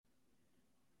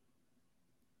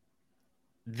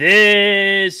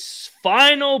This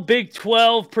final Big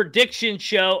 12 prediction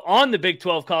show on the Big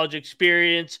 12 College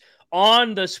Experience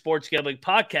on the Sports Gambling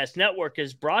Podcast Network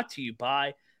is brought to you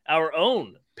by our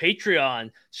own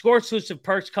Patreon. Score exclusive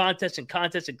perks, contests,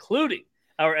 including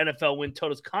our NFL win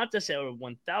totals contest at our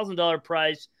 $1,000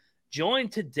 prize. Join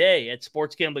today at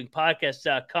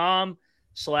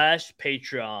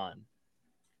sportsgamblingpodcast.com/Patreon.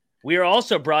 We are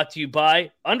also brought to you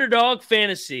by Underdog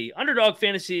Fantasy. Underdog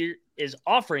Fantasy is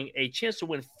offering a chance to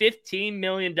win $15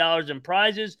 million in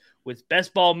prizes with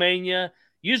Best Ball Mania.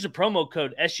 Use the promo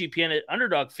code SGPN at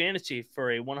Underdog Fantasy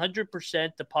for a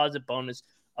 100% deposit bonus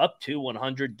up to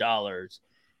 $100.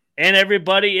 And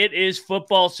everybody, it is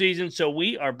football season, so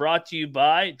we are brought to you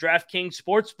by DraftKings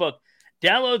Sportsbook.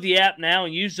 Download the app now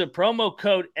and use the promo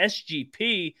code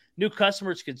SGP. New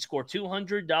customers can score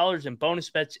 $200 in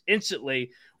bonus bets instantly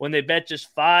when they bet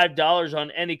just $5 on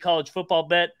any college football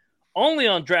bet. Only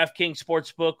on DraftKings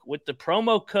Sportsbook with the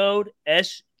promo code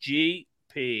SGP.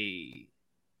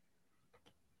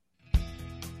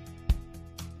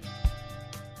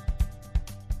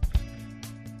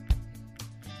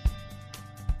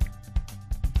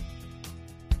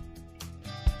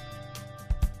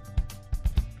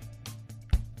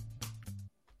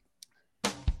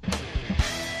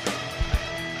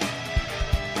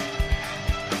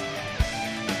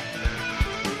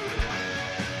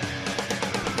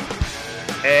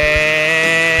 And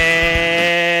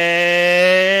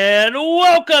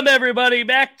welcome, everybody,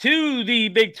 back to the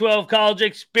Big 12 College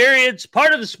Experience,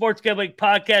 part of the Sports Gambling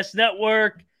Podcast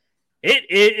Network. It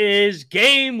is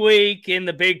game week in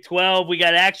the Big 12. We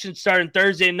got action starting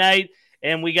Thursday night,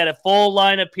 and we got a full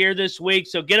lineup here this week.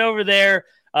 So get over there.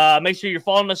 Make sure you're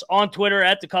following us on Twitter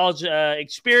at the College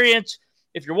Experience.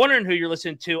 If you're wondering who you're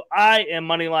listening to, I am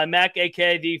Moneyline Mac,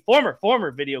 a.k.a. the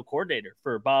former video coordinator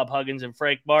for Bob Huggins and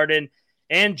Frank Martin.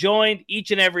 And joined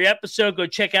each and every episode. Go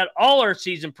check out all our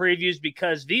season previews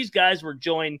because these guys were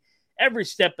joined every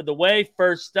step of the way.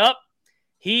 First up,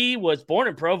 he was born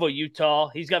in Provo, Utah.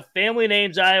 He's got family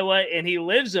names Iowa, and he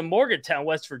lives in Morgantown,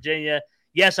 West Virginia.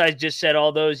 Yes, I just said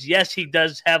all those. Yes, he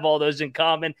does have all those in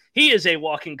common. He is a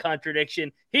walking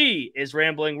contradiction. He is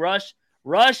Rambling Rush.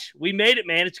 Rush, we made it,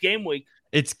 man. It's game week.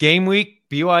 It's game week.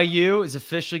 BYU is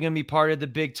officially going to be part of the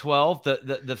Big 12.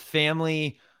 The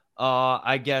family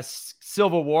I guess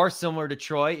Civil War, similar to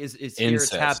Troy, is here.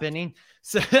 It's happening.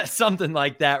 So, something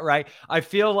like that, right? I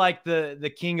feel like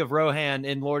the King of Rohan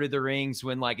in Lord of the Rings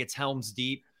when like it's Helm's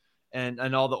Deep and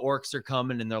all the orcs are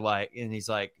coming and they're like, and he's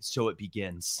like, so it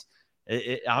begins.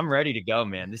 I'm ready to go,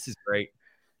 man. This is great.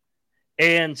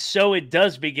 And so it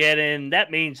does begin, and that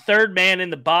means third man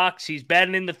in the box. He's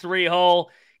batting in the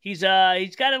 3-hole. He's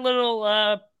got a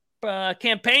little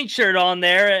campaign shirt on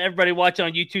there. Everybody watch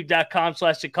on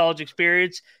youtube.com/the college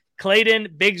experience. Clayton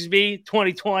Bigsby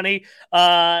 2020.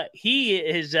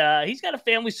 He's got a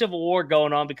family civil war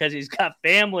going on because he's got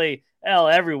family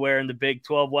everywhere in the Big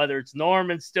 12, whether it's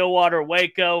Norman, Stillwater,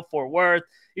 Waco, Fort Worth,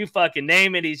 you fucking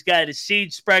name it. He's got his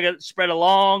seed spread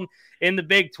along in the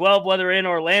Big 12, whether in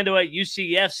Orlando at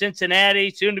UCF,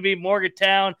 Cincinnati, soon to be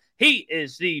Morgantown. He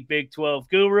is the Big 12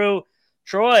 guru.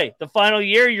 Troy, the final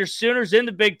year, your Sooners in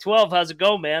the Big 12. How's it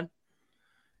go, man?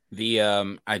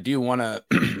 I do want to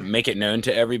make it known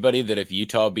to everybody that if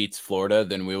Utah beats Florida,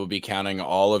 then we will be counting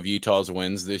all of Utah's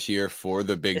wins this year for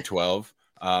the Big 12.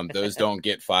 Those don't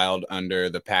get filed under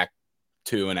the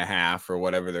Pac-2.5 or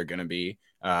whatever they're going to be.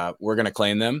 We're going to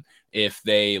claim them. If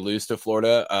they lose to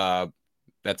Florida,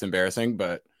 that's embarrassing,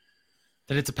 but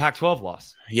then it's a Pac-12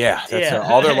 loss. Yeah, that's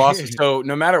all their losses. So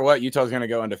no matter what, Utah's going to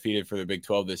go undefeated for the Big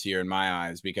 12 this year in my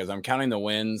eyes because I'm counting the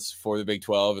wins for the Big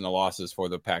 12 and the losses for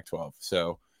the Pac-12.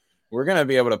 So we're going to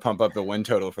be able to pump up the win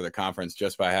total for the conference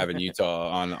just by having Utah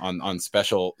on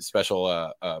special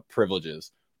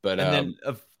privileges. But and then,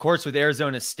 of course, with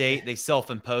Arizona State, they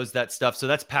self-imposed that stuff. So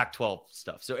that's Pac-12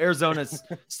 stuff. So Arizona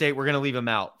State, we're going to leave them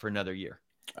out for another year.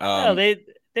 No,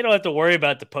 they don't have to worry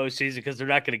about the postseason because they're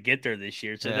not going to get there this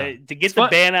year. So to get the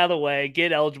ban out of the way,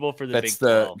 get eligible for the Big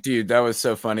 12. Dude, that was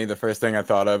so funny. The first thing I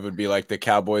thought of would be like the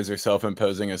Cowboys are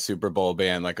self-imposing a Super Bowl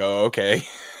ban. Like, oh, okay.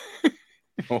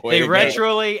 They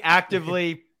retroactively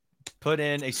actively put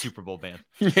in a Super Bowl ban.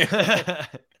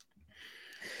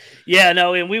 Yeah,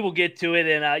 no, and we will get to it.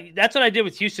 And that's what I did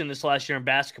with Houston this last year in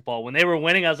basketball. When they were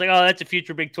winning, I was like, oh, that's a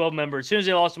future Big 12 member. As soon as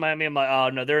they lost to Miami, I'm like, oh,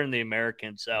 no, they're in the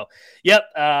American. So, yep,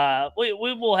 we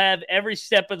will have every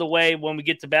step of the way when we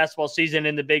get to basketball season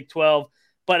in the Big 12.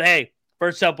 But, hey,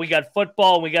 first up, we got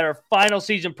football. And we got our final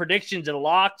season predictions and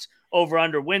locks over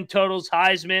under win totals,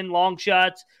 Heisman, long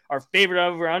shots, our favorite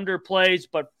over under plays.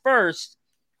 But first,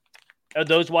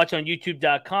 those watching on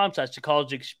youtube.com/the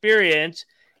college experience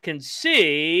can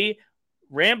see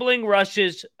Rambling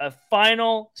Rush's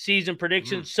final season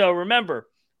predictions. So remember,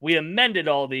 we amended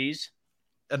all these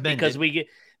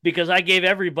because I gave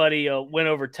everybody a win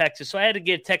over Texas. So I had to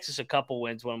give Texas a couple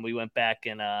wins when we went back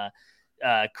and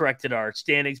corrected our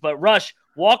standings. But Rush,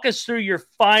 walk us through your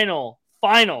final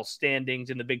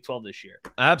standings in the Big 12 this year.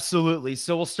 Absolutely.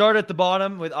 So we'll start at the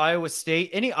bottom with Iowa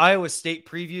State. Any Iowa State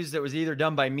previews that was either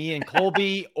done by me and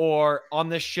Colby or on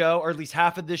this show, or at least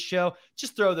half of this show,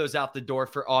 just throw those out the door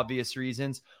for obvious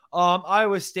reasons.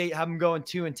 Iowa State have them going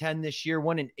 2-10 this year,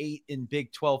 1-8 in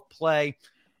Big 12 play.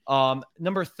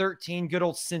 Number 13, good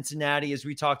old Cincinnati, as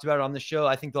we talked about on the show.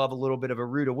 I think they'll have a little bit of a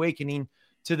rude awakening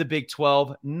to the Big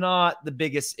 12. Not the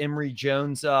biggest Emory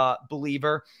Jones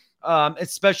believer.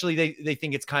 Especially they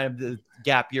think it's kind of the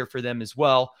gap year for them as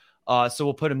well. So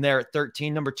we'll put them there at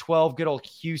 13. Number 12, good old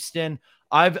Houston.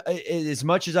 As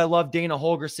much as I love Dana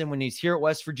Holgorsen when he's here at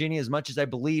West Virginia, as much as I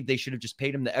believe they should have just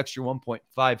paid him the extra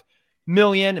 $1.5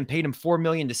 million and paid him $4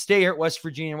 million to stay here at West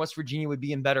Virginia, and West Virginia would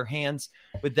be in better hands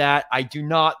with that. I do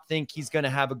not think he's going to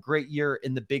have a great year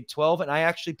in the Big 12, and I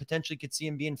actually potentially could see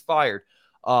him being fired.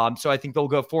 So I think they'll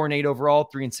go 4-8 overall,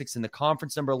 3-6 in the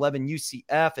conference. Number 11,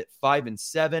 UCF at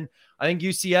 5-7. I think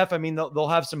UCF, I mean, they'll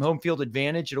have some home field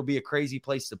advantage. It'll be a crazy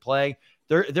place to play.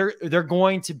 They're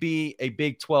going to be a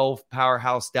Big 12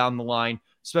 powerhouse down the line,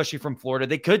 especially from Florida.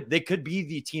 They could be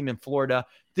the team in Florida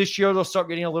this year. They'll start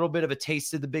getting a little bit of a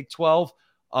taste of the Big 12.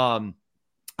 Have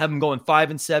them going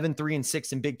 5-7,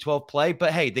 3-6 in Big 12 play,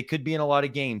 but hey, they could be in a lot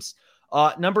of games.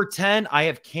 Number 10, I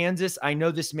have Kansas. I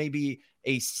know this may be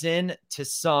a sin to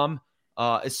some,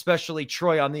 especially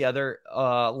Troy on the other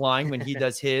line when he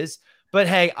does his. But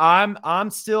hey, I'm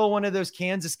still one of those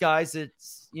Kansas guys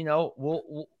that's,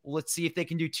 let's see if they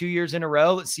can do 2 years in a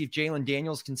row. Let's see if Jalen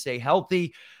Daniels can stay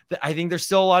healthy. I think there's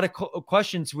still a lot of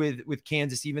questions with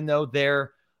Kansas, even though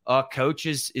their coach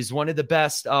is one of the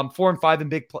best. 4-5 in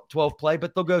Big 12 play,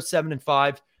 but they'll go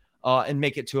 7-5 and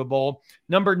make it to a bowl.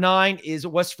 Number 9 is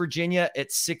West Virginia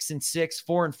at 6-6,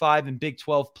 4-5 in Big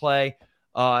 12 play.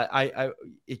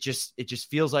 It just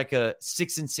feels like a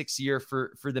 6-6 year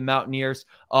for the Mountaineers.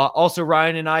 Also,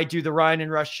 Ryan and I do the Ryan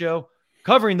and Rush show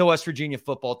covering the West Virginia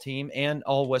football team and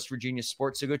all West Virginia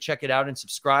sports. So go check it out and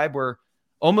subscribe. We're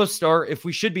almost, or if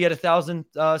we should be at 1,000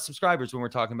 subscribers when we're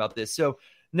talking about this. So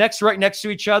right next to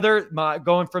each other,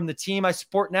 going from the team I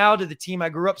support now to the team I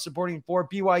grew up supporting for,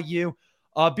 BYU.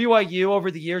 BYU over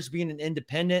the years being an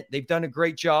independent, they've done a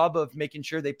great job of making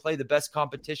sure they play the best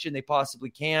competition they possibly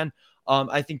can.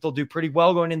 I think they'll do pretty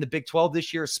well going in the Big 12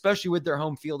 this year, especially with their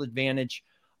home field advantage.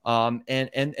 And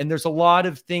there's a lot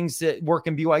of things that work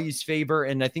in BYU's favor,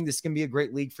 and I think this can be a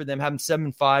great league for them, having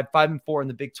 7-5, 5-4 in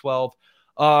the Big 12.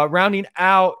 Rounding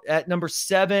out at number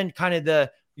 7,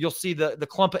 you'll see the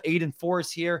clump of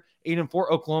 8-4s here.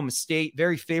 8-4 Oklahoma State,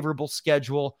 very favorable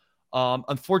schedule.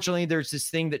 Unfortunately, there's this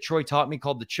thing that Troy taught me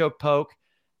called the choke poke,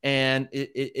 and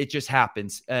it just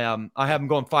happens. I have them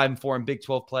going 5-4 in Big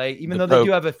 12 play, even though they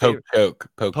do have a favorite poke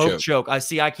choke. I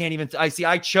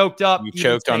choked up. You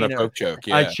choked on the poke choke.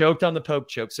 Yeah. I choked on the poke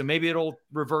choke. So maybe it'll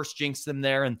reverse jinx them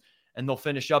there and they'll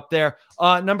finish up there.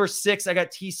 Number 6, I got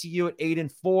TCU at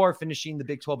 8-4, finishing the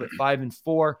Big 12 at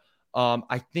 5-4.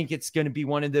 I think it's going to be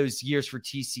one of those years for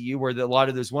TCU where a lot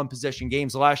of those one possession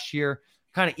games last year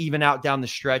kind of even out down the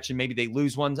stretch, and maybe they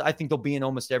lose ones. I think they'll be in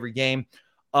almost every game.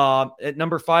 At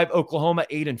number 5, Oklahoma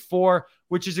 8-4,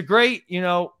 which is a great,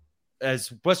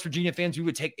 as West Virginia fans, we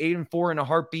would take 8-4 in a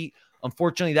heartbeat.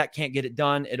 Unfortunately, that can't get it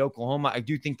done at Oklahoma. I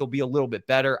do think they'll be a little bit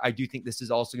better. I do think this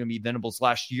is also going to be Venables'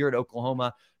 last year at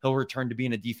Oklahoma. He'll return to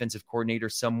being a defensive coordinator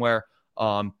somewhere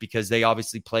because they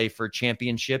obviously play for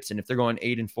championships. And if they're going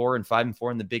 8-4 and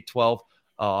 5-4 in the Big 12,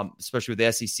 especially with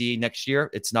the SEC next year,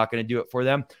 it's not going to do it for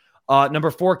them.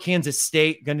 Number 4, Kansas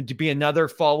State, going to be another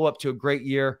follow-up to a great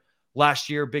year last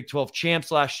year, Big 12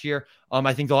 champs last year.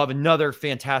 I think they'll have another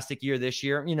fantastic year this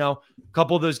year. A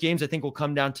couple of those games I think will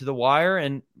come down to the wire,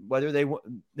 and whether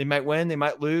they might win, they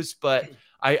might lose, but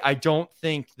I don't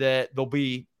think that they'll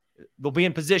be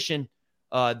in position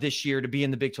this year to be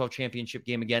in the Big 12 championship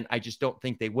game again. I just don't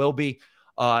think they will be.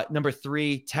 Number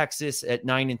 3, Texas at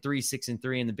 9-3,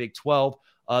 6-3 in the Big 12.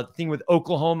 The thing with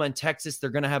Oklahoma and Texas, they're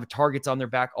going to have targets on their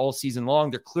back all season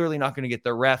long. They're clearly not going to get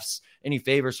their refs any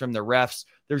favors from their refs.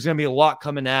 There's going to be a lot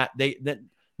coming at that.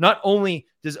 Not only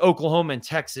does Oklahoma and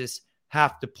Texas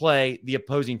have to play the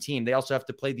opposing team, they also have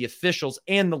to play the officials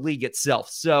and the league itself.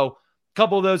 So a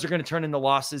couple of those are going to turn into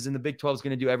losses, and the Big 12 is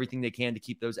going to do everything they can to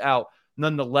keep those out.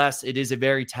 Nonetheless, it is a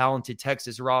very talented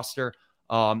Texas roster.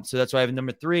 So that's why I have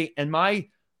number 3. And my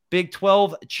Big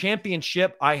 12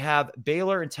 championship, I have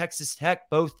Baylor and Texas Tech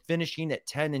both finishing at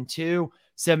 10-2,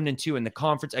 7-2 in the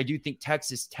conference. I do think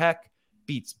Texas Tech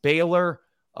beats Baylor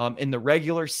in the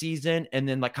regular season, and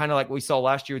then like kind of like we saw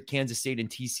last year with Kansas State and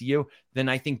TCU, then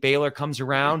I think Baylor comes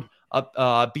around,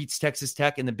 beats Texas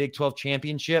Tech in the Big 12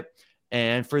 championship.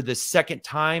 And for the second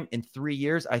time in 3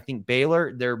 years, I think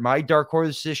Baylor, they're my dark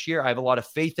horse this year. I have a lot of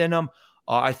faith in them.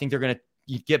 I think they're going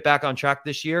to get back on track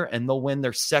this year, and they'll win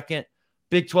their second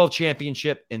Big 12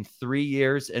 championship in 3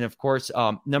 years. And of course,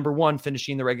 number one,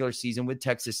 finishing the regular season with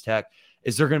Texas Tech,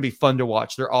 is they're going to be fun to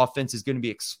watch. Their offense is going to be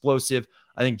explosive.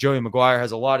 I think Joey McGuire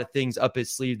has a lot of things up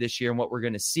his sleeve this year, and what we're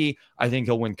going to see, I think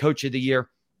he'll win Coach of the Year.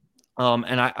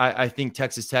 And I think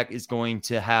Texas Tech is going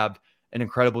to have an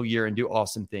incredible year and do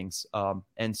awesome things.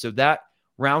 And so that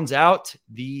rounds out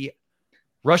the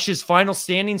Rush's final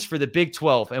standings for the Big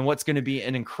 12 and what's going to be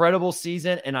an incredible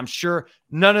season. And I'm sure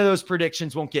none of those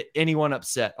predictions won't get anyone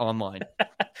upset online.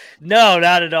 No,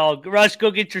 not at all. Rush,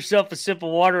 go get yourself a sip of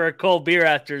water or a cold beer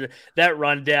after that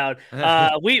rundown.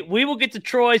 We will get to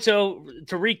Troy. So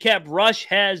to recap, Rush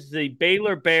has the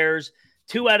Baylor Bears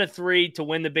 2 out of 3 to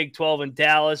win the Big 12 in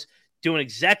Dallas, doing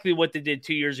exactly what they did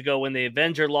 2 years ago when they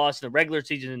avenged their loss in the regular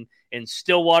season in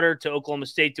Stillwater to Oklahoma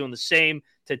State, doing the same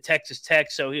to Texas Tech.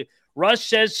 So Rush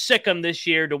says sick 'em this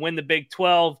year to win the Big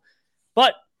 12.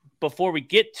 But before we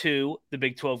get to the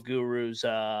Big 12 Guru's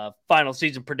final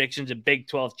season predictions and Big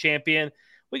 12 champion,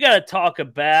 we got to talk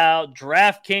about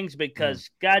DraftKings because,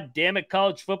 God damn it,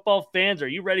 college football fans, are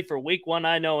you ready for week 1?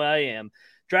 I know I am.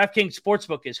 DraftKings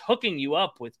Sportsbook is hooking you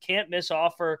up with can't-miss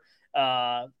offer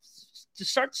to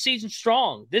start the season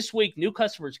strong. This week, new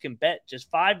customers can bet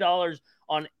just $5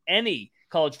 on any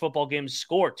college football game,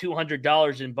 score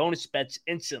 $200 in bonus bets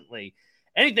instantly.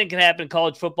 Anything can happen in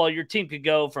college football. Your team could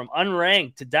go from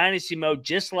unranked to dynasty mode,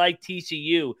 just like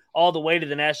TCU, all the way to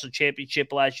the national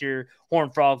championship last year.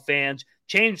 Horned Frog fans,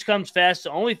 change comes fast.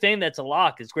 The only thing that's a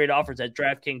lock is great offers at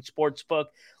DraftKings Sportsbook.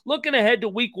 Looking ahead to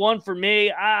week 1 for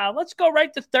me, let's go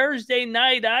right to Thursday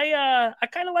night. I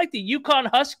kind of like the UConn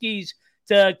Huskies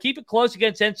to keep it close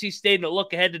against NC State and to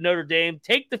look ahead to Notre Dame.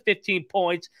 Take the 15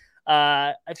 points.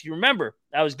 If you remember,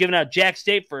 I was giving out Jack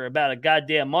State for about a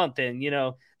goddamn month, and,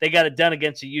 they got it done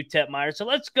against the UTEP Miners. So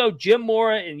let's go Jim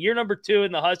Mora in year number 2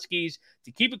 in the Huskies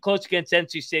to keep it close against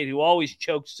NC State, who always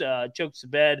chokes the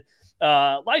bed.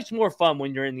 Life's more fun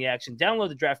when you're in the action. Download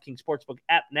the DraftKings Sportsbook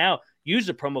app now. Use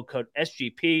the promo code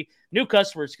SGP. New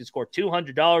customers can score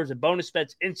 $200 in bonus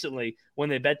bets instantly when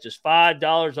they bet just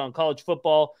 $5 on college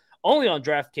football. Only on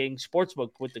DraftKings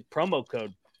Sportsbook with the promo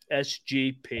code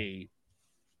SGP.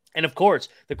 And, of course,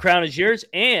 the crown is yours.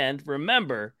 And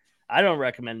remember, I don't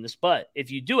recommend this, but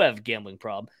if you do have a gambling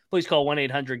problem, please call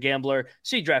 1-800-GAMBLER.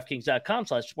 See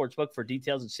DraftKings.com/sportsbook for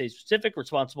details and state-specific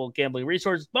responsible gambling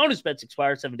resources. Bonus bets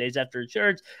expire 7 days after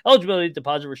insurance. Eligibility,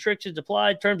 deposit restrictions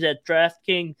apply. Terms at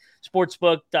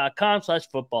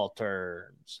DraftKingsSportsbook.com/football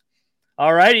terms.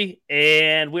 All righty.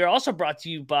 And we're also brought to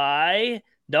you by...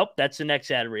 Nope, that's the next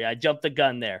ad read. I jumped the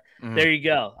gun there. There you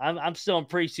go. I'm still in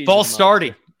preseason. False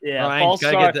starting. Yeah, false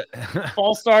start.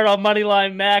 False start on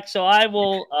Moneyline Max. So I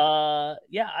will,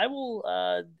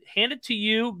 hand it to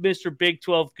you, Mr. Big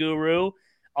 12 Guru.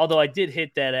 Although I did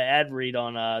hit that ad read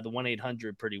on the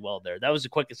 1-800 pretty well there. That was the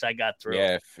quickest I got through.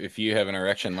 Yeah, if you have an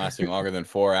erection lasting longer than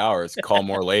 4 hours, call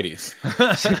more ladies.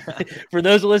 For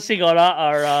those listening on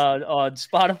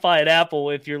Spotify and Apple,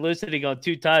 if you're listening on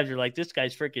 2 times, you're like, this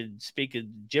guy's freaking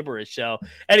speaking gibberish. So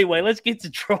anyway, let's get to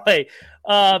Troy.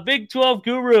 Big 12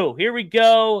 Guru, here we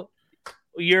go.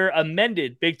 Your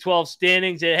amended Big 12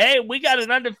 standings. And hey, we got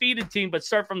an undefeated team, but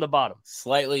start from the bottom.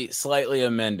 Slightly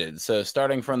amended. So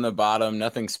starting from the bottom,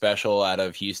 nothing special out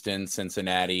of Houston,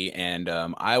 Cincinnati, and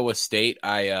Iowa State.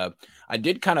 I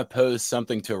did kind of pose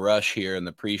something to Rush here in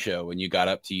the pre-show when you got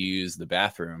up to use the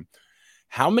bathroom.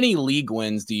 How many league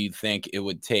wins do you think it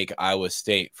would take Iowa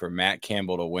State for Matt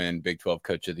Campbell to win Big 12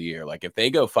 Coach of the Year? Like, if they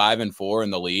go 5-4 in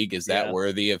the league, is that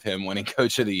worthy of him winning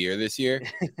Coach of the Year this year?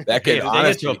 That could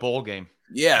honestly to a bowl game.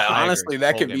 Yeah, honestly,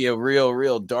 that could be a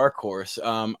real dark horse.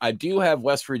 I do have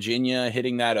West Virginia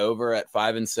hitting that over at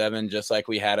 5-7, just like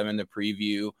we had them in the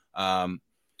preview.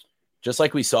 Just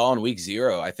like we saw in week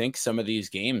 0, I think some of these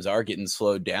games are getting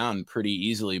slowed down pretty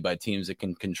easily by teams that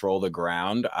can control the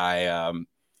ground.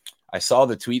 I saw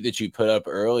the tweet that you put up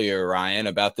earlier, Ryan,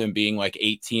 about them being like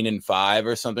 18-5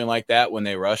 or something like that when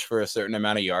they rush for a certain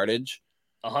amount of yardage.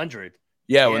 100.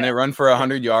 Yeah, when they run for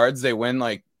 100 yards, they win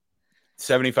like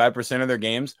 75% of their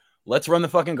games. Let's run the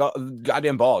fucking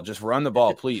goddamn ball. Just run the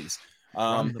ball, please.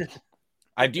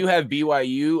 I do have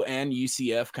BYU and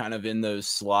UCF kind of in those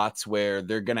slots where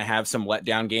they're going to have some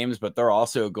letdown games, but they're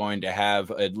also going to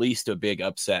have at least a big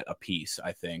upset apiece,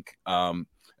 I think,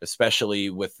 especially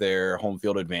with their home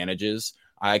field advantages.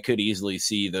 I could easily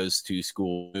see those two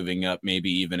schools moving up, maybe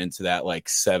even into that like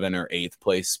 7th or 8th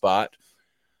place spot.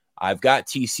 I've got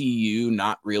TCU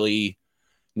not really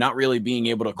being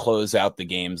able to close out the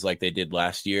games like they did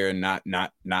last year, and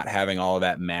not having all of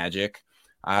that magic.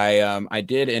 I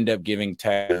did end up giving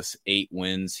Texas 8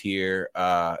 wins here.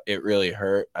 It really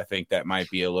hurt. I think that might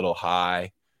be a little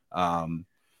high.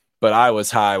 But I was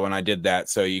high when I did that,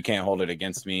 so you can't hold it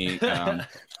against me.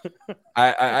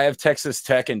 I have Texas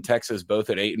Tech and Texas both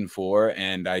at 8-4,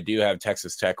 and I do have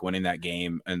Texas Tech winning that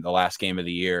game in the last game of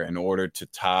the year in order to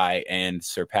tie and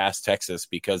surpass Texas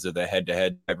because of the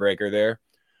head-to-head tiebreaker there.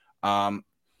 I'm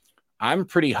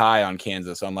pretty high on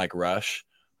Kansas, unlike Rush.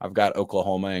 I've got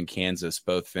Oklahoma and Kansas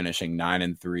both finishing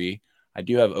 9-3. I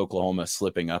do have Oklahoma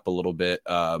slipping up a little bit.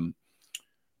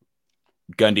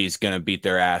 Gundy's going to beat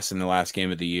their ass in the last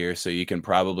game of the year, so you can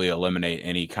probably eliminate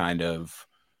any kind of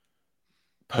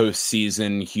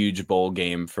postseason huge bowl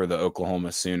game for the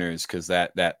Oklahoma Sooners, because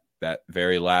that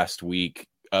very last week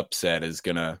upset is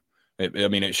going to –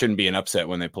 it shouldn't be an upset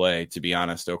when they play, to be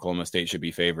honest. Oklahoma State should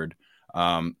be favored.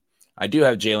 I do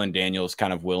have Jalen Daniels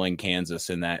kind of willing Kansas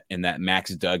in that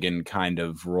Max Duggan kind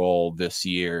of role this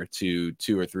year to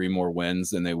 2 or 3 more wins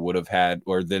than they would have had,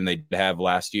 or than they'd have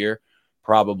last year.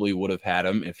 Probably would have had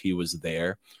him if he was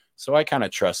there. So I kind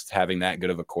of trust having that good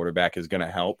of a quarterback is going to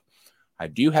help. I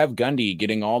do have Gundy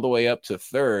getting all the way up to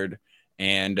 3rd,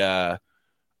 and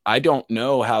I don't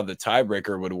know how the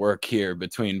tiebreaker would work here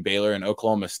between Baylor and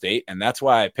Oklahoma State, and that's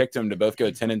why I picked them to both go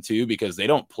 10-2, because they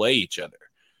don't play each other.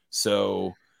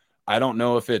 So I don't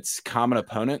know if it's common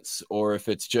opponents or if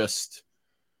it's just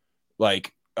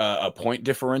like a point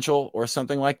differential or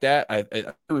something like that.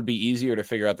 It would be easier to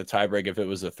figure out the tiebreak if it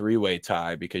was a 3-way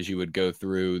tie, because you would go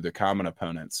through the common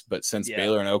opponents. But since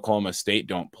Baylor and Oklahoma State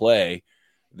don't play,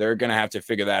 they're going to have to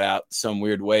figure that out some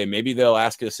weird way. Maybe they'll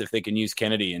ask us if they can use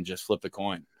Kennedy and just flip the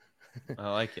coin.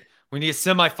 I like it. We need a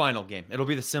semifinal game. It'll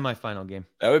be the semifinal game.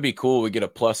 That would be cool. We get a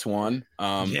 +1.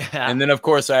 Yeah. And then, of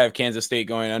course, I have Kansas State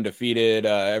going undefeated.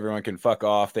 Everyone can fuck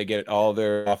off. They get all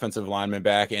their offensive linemen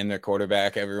back and their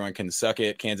quarterback. Everyone can suck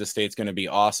it. Kansas State's going to be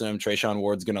awesome. Trayshawn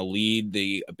Ward's going to lead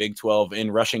the Big 12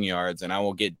 in rushing yards, and I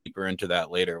will get deeper into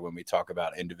that later when we talk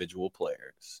about individual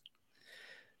players.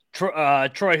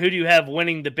 Troy, who do you have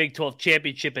winning the Big 12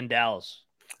 championship in Dallas?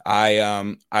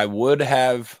 I would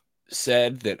have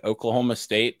said that Oklahoma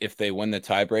State, if they win the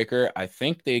tiebreaker, I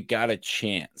think they got a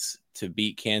chance to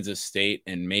beat Kansas State,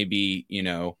 and maybe,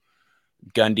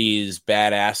 Gundy's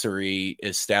badassery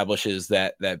establishes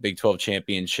that Big 12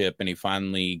 championship, and he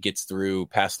finally gets through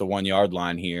past the 1-yard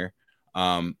line here.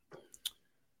 But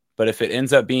if it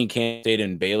ends up being Kansas State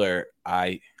and Baylor,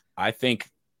 I think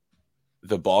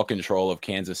the ball control of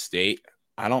Kansas State,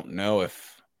 I don't know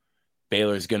if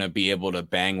Baylor's going to be able to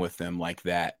bang with them like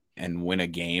that and win a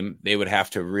game. They would have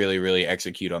to really, really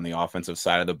execute on the offensive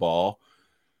side of the ball.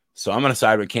 So I'm going to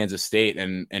side with Kansas State.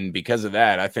 And because of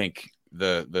that, I think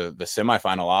the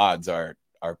semifinal odds are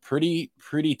pretty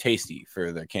tasty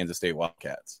for the Kansas State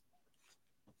Wildcats.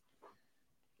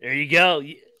 There you go.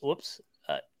 Whoops.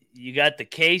 You got the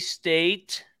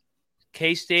K-Staters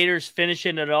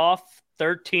finishing it off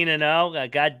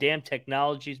 13-0. Goddamn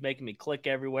technology is making me click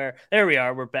everywhere. There we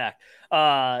are. We're back.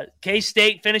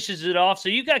 K-State finishes it off. So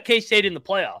you got K-State in the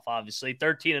playoff, obviously,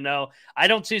 13-0. I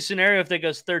don't see a scenario if they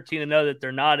goes 13-0 that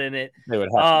they're not in it. They would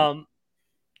have to.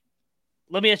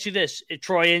 Let me ask you this.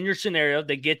 Troy, in your scenario,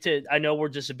 they get to – I know we're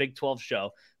just a Big 12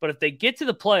 show, but if they get to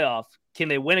the playoff, can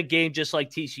they win a game just like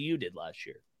TCU did last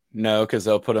year? No, because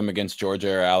they'll put them against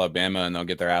Georgia or Alabama, and they'll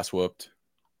get their ass whooped.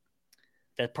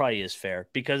 That probably is fair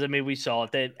because, we saw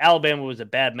it. That Alabama was a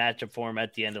bad matchup for them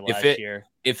at the end of last year.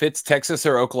 If it's Texas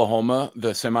or Oklahoma, the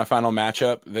semifinal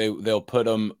matchup, they'll put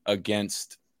them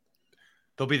against.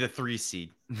 They'll be the 3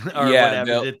 seed or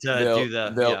whatever.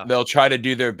 They'll try to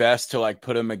do their best to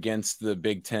put them against the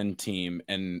Big Ten team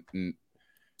and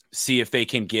see if they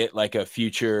can get a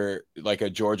future, a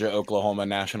Georgia-Oklahoma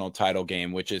national title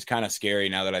game, which is kind of scary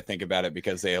now that I think about it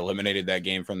because they eliminated that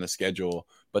game from the schedule,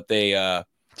 but they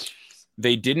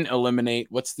didn't eliminate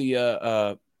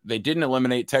they didn't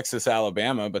eliminate Texas,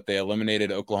 Alabama, but they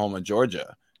eliminated Oklahoma,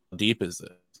 Georgia. How deep is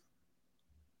this?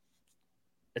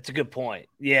 That's a good point.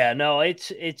 Yeah, no, it's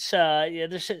there's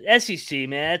SEC,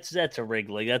 man. That's a rigged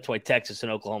league. That's why Texas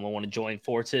and Oklahoma want to join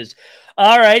forces.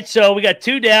 All right, so we got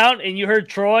 2 down, and you heard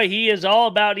Troy. He is all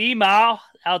about email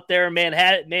out there in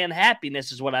Manhattan.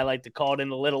 Happiness is what I like to call it in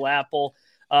the Little Apple.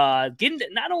 Getting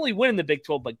not only winning the Big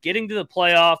 12, but getting to the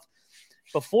playoff.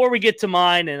 Before we get to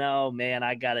mine, and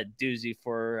I got a doozy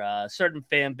for a certain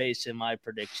fan base in my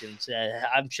predictions.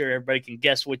 I'm sure everybody can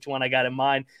guess which one I got in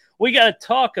mind. We got to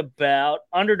talk about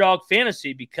Underdog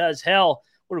Fantasy because, hell,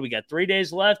 What do we got? 3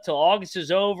 days left till August is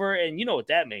over, and you know what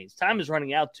that means. Time is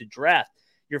running out to draft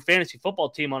your fantasy football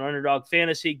team on Underdog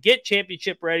Fantasy. Get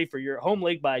championship ready for your home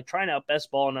league by trying out Best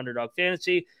Ball on Underdog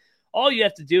Fantasy. All you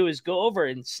have to do is go over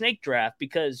and snake draft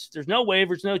because there's no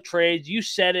waivers, no trades. You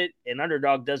set it, and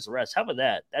Underdog does the rest. How about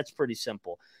that? That's pretty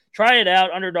simple. Try it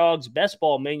out. Underdog's Best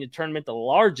Ball Mania Tournament, the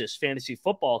largest fantasy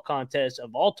football contest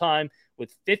of all time,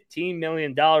 with $15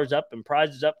 million up and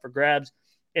prizes up for grabs,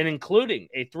 and including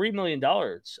a $3 million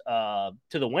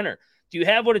to the winner. Do you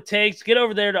have what it takes? Get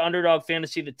over there to Underdog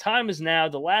Fantasy. The time is now.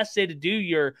 The last day to do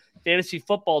your fantasy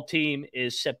football team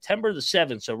is September the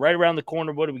 7th. So right around the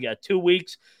corner. What do we got? 2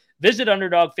 weeks. Visit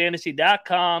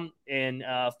UnderdogFantasy.com and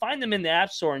find them in the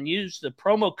App Store and use the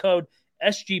promo code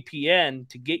SGPN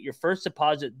to get your first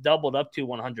deposit doubled up to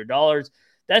 $100.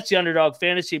 That's the Underdog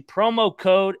Fantasy promo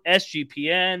code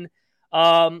SGPN.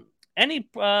 Any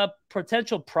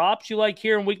potential props you like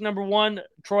here in week number 1?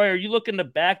 Troy, are you looking to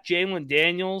back Jalen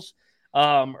Daniels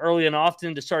early and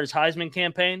often to start his Heisman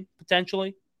campaign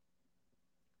potentially?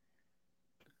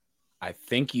 I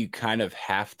think you kind of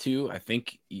have to. I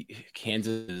think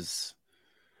Kansas is,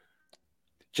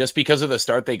 just because of the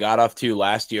start they got off to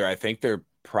last year, I think they're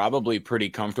probably pretty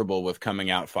comfortable with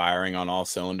coming out firing on all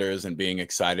cylinders and being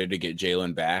excited to get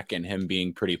Jalen back and him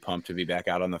being pretty pumped to be back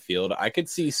out on the field. I could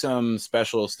see some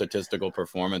special statistical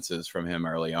performances from him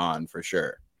early on for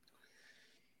sure.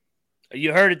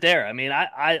 You heard it there. I mean,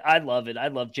 I love it. I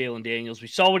love Jalen Daniels. We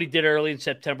saw what he did early in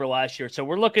September last year. So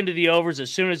we're looking to the overs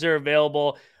as soon as they're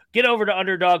available. Get over to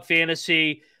Underdog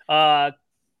Fantasy.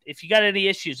 If you got any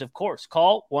issues, of course,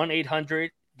 call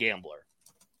 1-800-GAMBLER.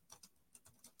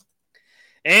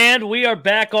 And we are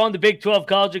back on the Big 12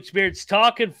 College Experience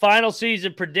talking final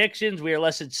season predictions. We are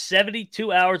less than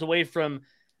 72 hours away from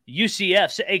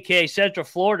UCF, a.k.a. Central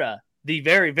Florida, the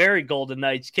very, very Golden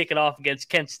Knights, kicking off against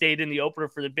Kent State in the opener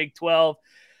for the Big 12.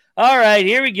 All right,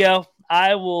 here we go.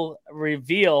 I will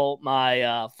reveal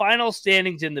my final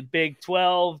standings in the Big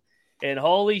 12. And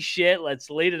holy shit, let's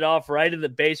lead it off right in the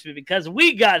basement because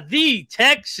we got the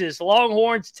Texas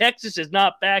Longhorns. Texas is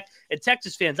not back. And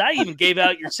Texas fans, I even gave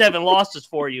out your 7 losses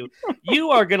for you.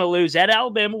 You are going to lose at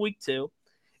Alabama week 2.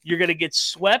 You're going to get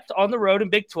swept on the road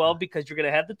in Big 12 because you're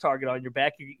going to have the target on your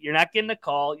back. You're not getting a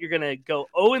call. You're going to go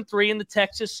 0-3 in the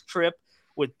Texas trip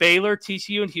with Baylor,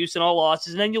 TCU, and Houston, all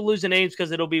losses. And then you'll lose in Ames because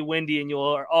it'll be windy and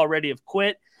you'll already have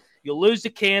quit. You'll lose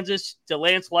to Kansas, to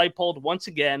Lance Leipold once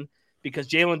again, because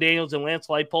Jalen Daniels and Lance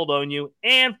Leipold own you.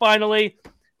 And finally,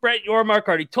 Brett Yormark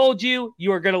already told you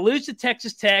are going to lose to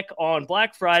Texas Tech on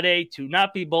Black Friday to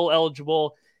not be bowl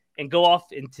eligible and go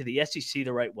off into the SEC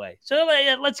the right way. So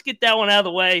let's get that one out of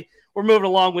the way. We're moving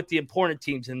along with the important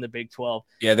teams in the Big 12.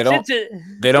 Yeah, they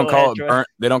don't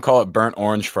call it burnt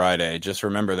orange Friday. Just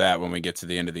remember that when we get to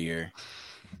the end of the year.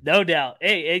 No doubt.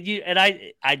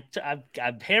 Hey,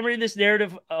 I'm hammering this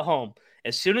narrative home.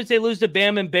 As soon as they lose to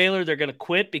Bama and Baylor, they're going to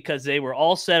quit because they were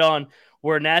all set on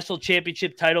we're a national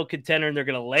championship title contender, and they're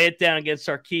going to lay it down against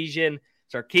Sarkisian.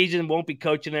 Sarkisian won't be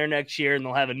coaching there next year, and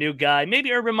they'll have a new guy,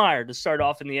 maybe Urban Meyer, to start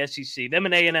off in the SEC. Them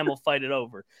and A&M will fight it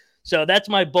over. So that's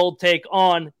my bold take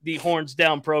on the Horns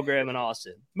Down program in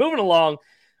Austin. Moving along,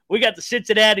 we got the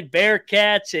Cincinnati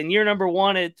Bearcats in year number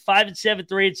 1 at 5-7,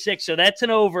 3-6. So that's an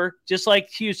over, just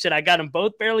like Houston. I got them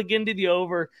both barely getting to the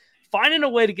over. Finding a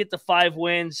way to get the 5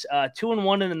 wins,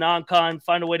 2-1 in the non-con,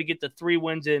 find a way to get the 3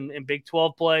 wins in Big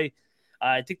 12 play.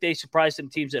 I think they surprised some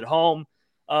teams at home.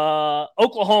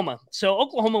 Oklahoma. So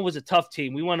Oklahoma was a tough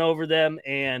team. We went over them,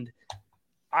 and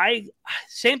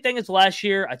same thing as last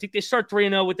year. I think they start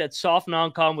 3-0 with that soft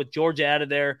non-con with Georgia out of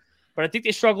there, but I think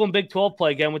they struggle in Big 12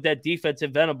 play again with that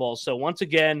defensive Venables. So once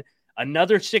again,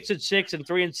 another 6-6 and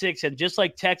 3-6, and just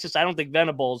like Texas, I don't think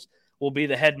Venables will be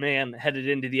the head man headed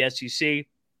into the SEC.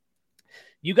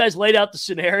 You guys laid out the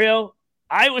scenario.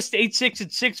 Iowa State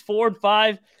 6-6,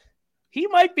 4-5. He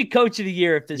might be coach of the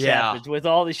year if this happens with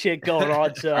all the shit going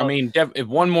on. So I mean, if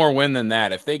one more win than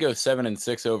that, if they go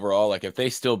 7-6 overall, like if they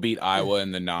still beat Iowa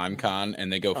in the non-con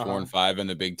and they go 4-5 in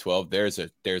the Big 12, there's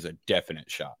a definite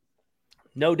shot.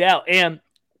 No doubt. And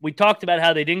we talked about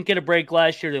how they didn't get a break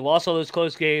last year. They lost all those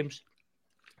close games.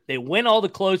 They win all the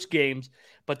close games,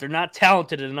 but they're not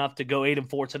talented enough to go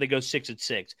 8-4, so they go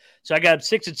 6-6. So I got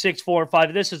 6-6,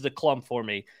 4-5. This is the clump for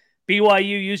me.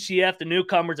 BYU, UCF, the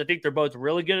newcomers, I think they're both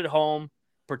really good at home.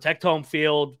 Protect home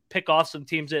field, pick off some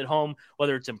teams at home,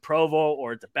 whether it's in Provo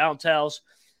or at the Bounce House.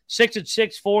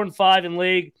 6-6, 4-5 in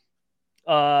league.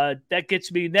 That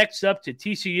gets me next up to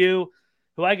TCU,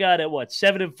 who I got at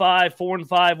 7-5,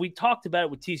 4-5. We talked about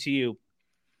it with TCU.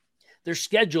 Their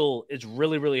schedule is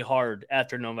really, really hard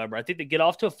after November. I think they get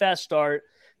off to a fast start,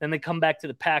 then they come back to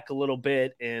the pack a little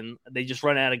bit, and they just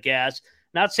run out of gas.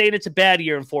 Not saying it's a bad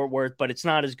year in Fort Worth, but it's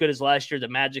not as good as last year. The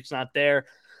magic's not there.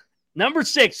 Number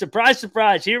 6, surprise,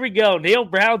 surprise. Here we go. Neal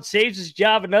Brown saves his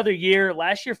job another year.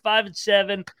 Last year,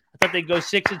 5-7. I thought they'd go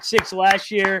 6-6 last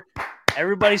year.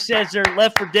 Everybody says they're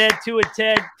left for dead,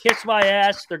 2-10. Kiss my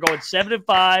ass. They're going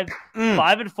 7-5,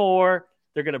 5-4.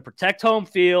 They're going to protect home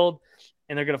field,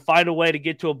 and they're going to find a way to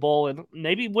get to a bowl and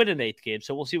maybe win an 8th game.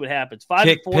 So we'll see what happens. 5-4.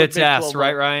 Kick Pitt's ass,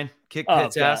 right, Ryan? Kick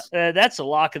Pitt's ass. That's a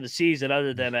lock of the season,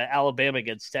 other than Alabama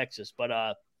against Texas.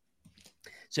 But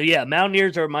so yeah,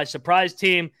 Mountaineers are my surprise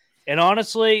team. And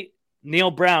honestly,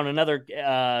 Neal Brown, another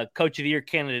Coach of the Year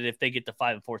candidate if they get to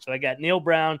 5-4. So I got Neal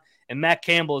Brown and Matt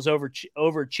Campbell as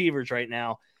overachievers right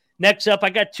now. Next up,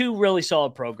 I got 2 really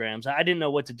solid programs. I didn't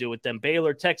know what to do with them.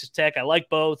 Baylor, Texas Tech. I like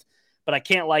both, but I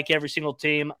can't like every single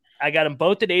team. I got them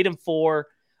both at 8-4,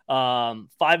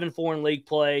 5-4 in league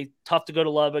play. Tough to go to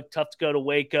Lubbock, tough to go to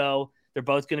Waco. They're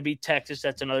both going to be Texas.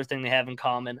 That's another thing they have in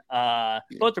common.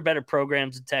 Both are better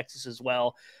programs in Texas as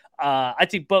well. I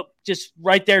think both just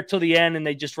right there till the end, and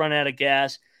they just run out of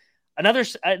gas.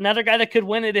 Another guy that could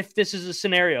win it if this is a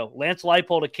scenario, Lance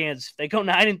Leipold of Kansas. If they go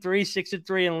 9-3,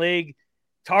 6-3 in league,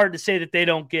 it's hard to say that they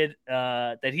don't get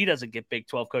that he doesn't get Big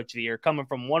 12 Coach of the Year. Coming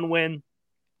from 1 win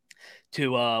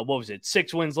to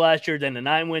 6 wins last year, then the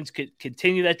 9 wins, could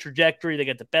continue that trajectory. They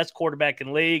got the best quarterback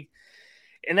in league.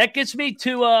 And that gets me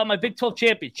to my Big 12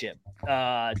 championship.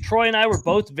 Troy and I were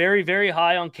both very, very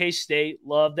high on K-State.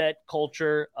 Love that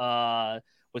culture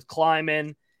with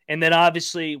Kleiman. And then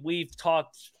obviously we've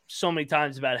talked so many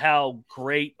times about how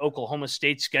great Oklahoma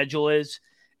State's schedule is.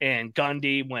 And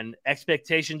Gundy, when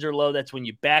expectations are low, that's when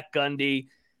you back Gundy.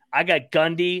 I got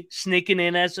Gundy sneaking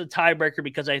in as a tiebreaker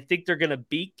because I think they're going to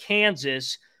beat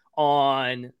Kansas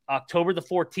on October the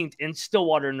 14th in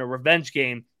Stillwater in a revenge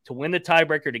game to win the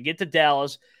tiebreaker to get to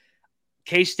Dallas.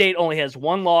 K-State only has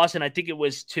 1 loss, and I think it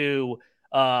was to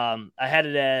I had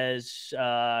it as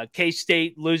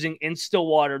K-State losing in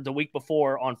Stillwater the week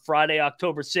before on Friday,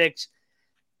 October 6th.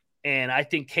 And I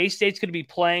think K-State's going to be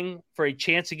playing for a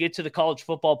chance to get to the college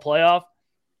football playoff,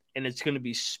 and it's going to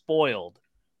be spoiled.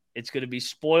 It's going to be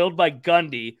spoiled by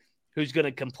Gundy, who's going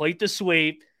to complete the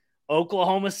sweep.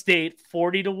 Oklahoma State,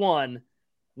 40-1,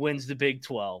 wins the Big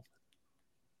 12.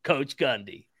 Coach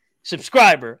Gundy,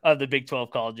 subscriber of the Big 12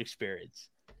 College Experience.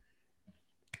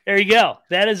 There you go.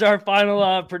 That is our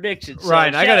final prediction. So,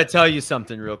 Ryan, I got to tell you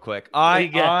something real quick.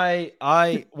 I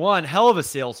one hell of a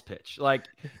sales pitch. Like,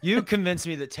 you convinced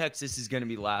me that Texas is going to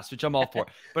be last, which I'm all for.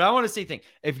 But I want to say thing.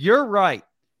 If you're right,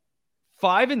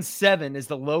 5-7 is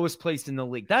the lowest place in the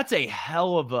league. That's a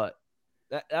hell of a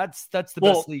that's the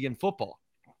best league in football.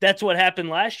 That's what happened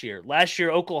last year. Last year,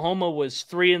 Oklahoma was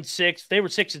 3-6. They were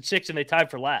 6-6, and they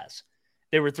tied for last.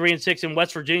 They were 3-6 in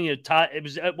West Virginia. It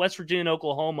was West Virginia and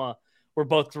Oklahoma were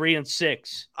both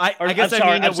 3-6.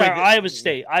 Iowa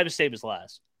State. Iowa State was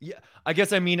last. Yeah, I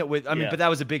guess I mean it with. But that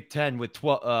was a Big 10 with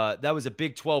 12. That was a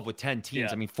Big 12 with 10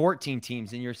 teams. Yeah. 14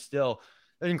 teams, and you're still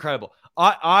incredible.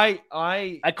 I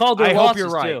called their losses, hope you're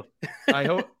right.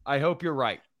 Too. I hope you're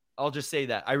right. I'll just say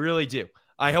that. I really do.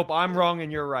 I hope I'm wrong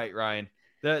and you're right, Ryan.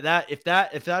 If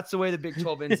that's the way the Big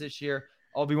 12 ends this year,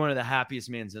 I'll be one of the happiest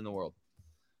mans in the world.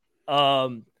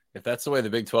 If that's the way the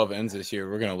Big 12 ends this year,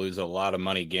 we're going to lose a lot of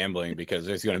money gambling because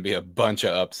there's going to be a bunch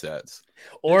of upsets.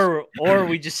 Or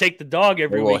we just take the dog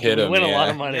every week and win a lot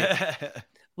of money.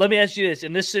 Let me ask you this.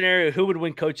 In this scenario, who would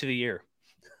win Coach of the Year?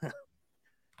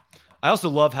 I also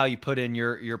love how you put in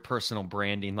your personal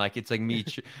branding, like it's like me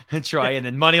and Troy, and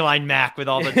then Moneyline Mac with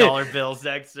all the dollar bills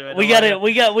next to it. We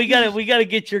gotta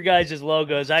get your guys'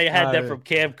 logos. I had that from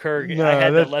Cam Kirk. I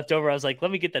had that left over. I was like,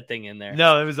 let me get that thing in there.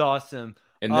 No, it was awesome.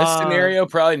 In this scenario,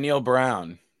 probably Neal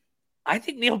Brown. I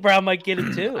think Neal Brown might get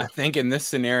it too. I think in this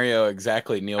scenario,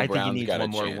 exactly, Neal Brown's got a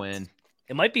chance. More win.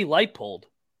 It might be Leipold.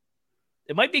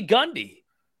 It might be Gundy.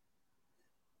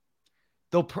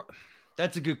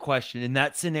 That's a good question. In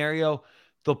that scenario,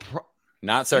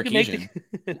 not Sarkisian.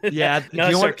 Yeah, no,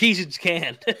 Sarkisian's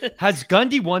can. Has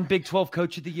Gundy won Big 12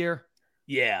 Coach of the Year?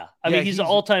 Yeah, I mean he's an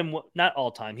all-time, not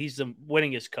all-time. He's the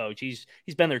winningest coach. He's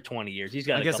been there 20 years. He's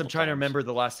got. I guess I'm trying to remember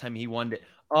the last time he won it.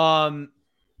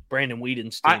 Brandon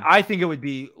Whedon's team. I think it would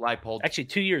be Leipold. Actually,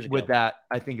 2 years ago. With that,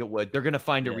 I think it would. They're going to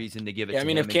find a reason to give it. Yeah, I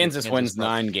mean, if Kansas wins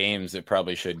 9 games, it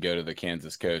probably should go to the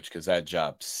Kansas coach because that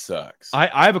job sucks.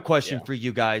 I have a question for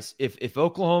you guys. If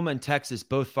Oklahoma and Texas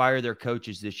both fire their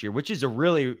coaches this year, which is a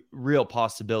really real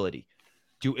possibility,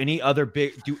 do any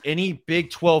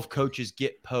Big 12 coaches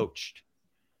get poached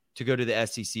to go to the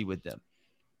SEC with them?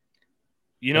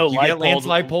 You know, get Lance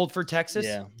Leipold for Texas.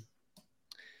 Yeah.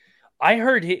 I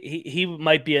heard he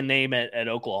might be a name at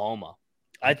Oklahoma.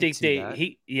 I think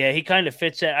he kind of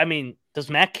fits that. I mean, Does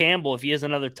Matt Campbell, if he has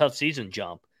another tough season,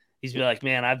 jump? He's be like,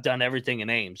 man, I've done everything in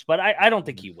Ames. But I don't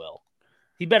think he will.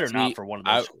 He better not for one of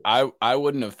those schools. I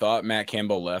wouldn't have thought Matt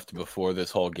Campbell left before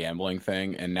this whole gambling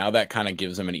thing, and now that kind of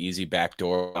gives him an easy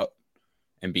backdoor out.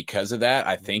 And because of that,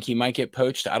 I think he might get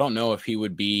poached. I don't know if he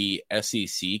would be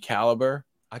SEC caliber.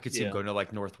 I could see him going to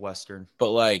like Northwestern. But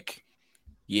like,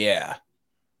 yeah,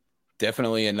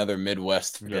 definitely another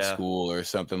Midwest school or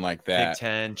something like that. Big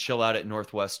Ten, chill out at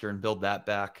Northwestern, build that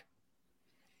back.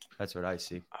 That's what I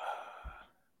see.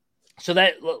 So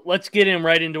let's get him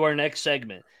right into our next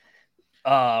segment.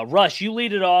 Rush, you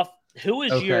lead it off. Who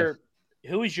is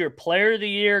your player of the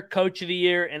year, coach of the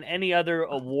year, and any other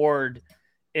award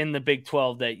in the Big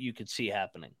 12 that you could see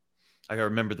happening? I gotta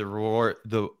remember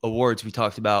the awards we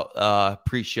talked about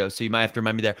pre-show, so you might have to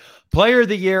remind me there. Player of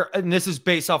the year, and this is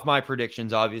based off my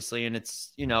predictions, obviously, and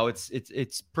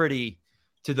it's pretty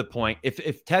to the point.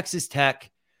 If Texas Tech,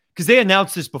 because they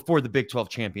announced this before the Big 12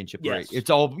 championship, right? It's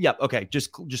all okay.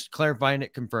 Just clarifying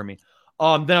it, confirming.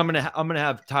 Then I'm gonna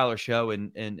have Tyler Show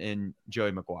and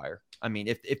Joey McGuire. I mean,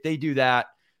 if they do that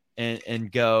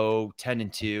and go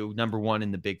 10-2, number one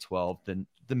in the Big 12, then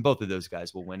both of those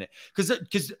guys will win it.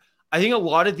 Because I think a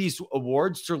lot of these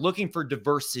awards are looking for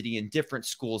diversity in different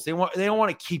schools. They don't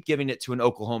want to keep giving it to an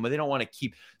Oklahoma. They don't want to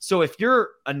keep. So if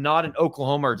you're not an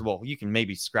Oklahoma, well, you can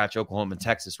maybe scratch Oklahoma and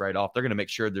Texas right off. They're going to make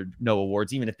sure there are no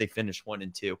awards, even if they finish 1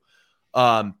 and 2.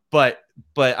 But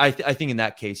I think in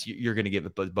that case, you're going to give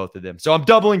it both of them. So I'm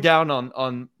doubling down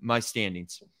on my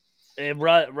standings. And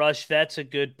Rush, that's a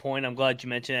good point. I'm glad you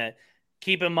mentioned that.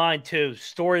 Keep in mind too,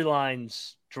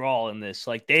 storylines draw in this.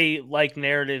 Like they like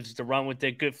narratives to run with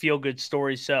the good, feel good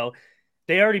stories. So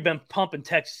they already been pumping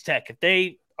Texas Tech. If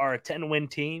they are a 10-win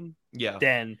team,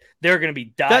 then they're going to be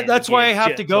dying. That's why I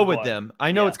have to go with them.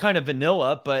 I know it's kind of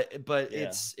vanilla, but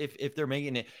it's if they're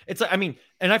making it, it's like, I mean,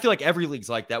 and I feel like every league's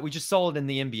like that. We just saw it in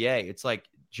the NBA. It's like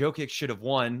Jokic should have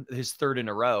won his 3rd in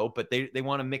a row, but they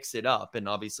want to mix it up, and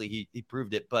obviously he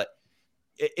proved it. But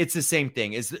it's the same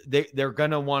thing. Is they're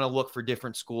going to want to look for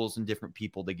different schools and different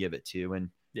people to give it to, and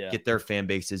get their fan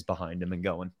bases behind them and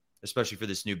going, especially for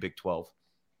this new Big 12.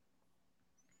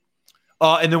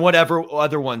 And then whatever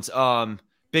other ones,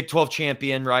 Big 12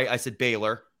 champion, right? I said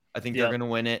Baylor. I think they're going to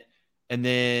win it. And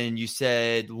then you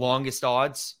said longest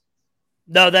odds.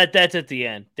 No, that's at the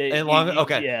end. Okay.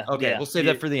 We'll save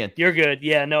that for the end. You're good.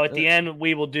 Yeah, no, at the end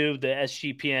we will do the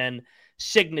SGPN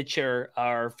signature,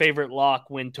 our favorite lock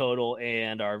win total,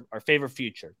 and our favorite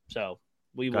future. So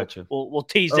we'll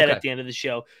tease that at the end of the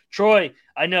show. Troy,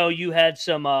 I know you had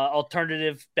some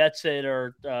alternative bets that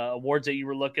are awards that you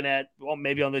were looking at, well,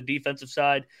 maybe on the defensive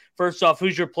side. First off,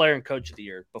 who's your player and coach of the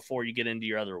year before you get into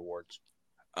your other awards?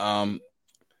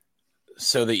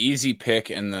 So the easy pick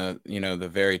and the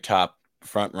very top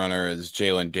front runner is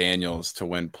Jalen Daniels to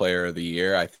win player of the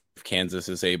year. I think if Kansas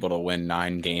is able to win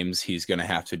 9 games, he's going to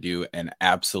have to do an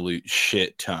absolute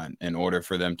shit ton in order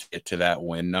for them to get to that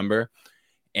win number.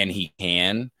 And he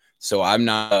can. So I'm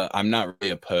not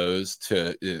really opposed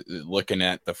to looking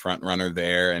at the front runner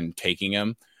there and taking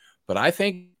him. But I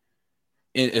think,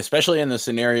 especially in the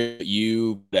scenario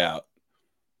you doubt,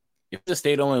 if the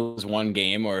state only loses 1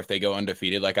 game, or if they go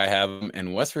undefeated like I have them,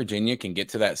 and West Virginia can get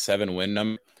to that 7 win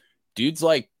number, dudes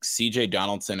like C.J.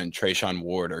 Donaldson and Trayshawn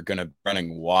Ward are going to be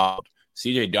running wild.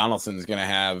 C.J. Donaldson is going to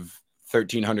have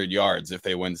 1,300 yards if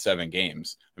they win 7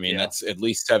 games. I mean, that's at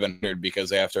least 700 because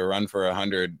they have to run for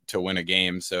 100 to win a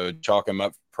game. So chalk him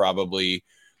up probably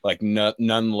like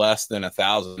none less than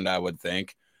 1,000, I would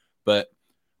think. But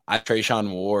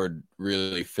Trayshawn Ward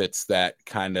really fits that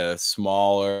kind of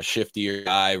smaller, shiftier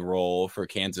guy role for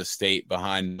Kansas State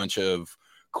behind a bunch of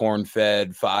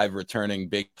corn-fed 5 returning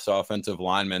big offensive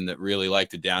linemen that really like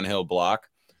to downhill block.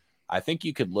 I think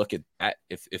you could look at that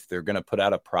if they're going to put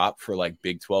out a prop for like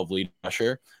Big 12 lead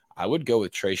rusher. I would go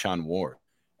with Trayshawn Ward.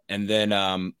 And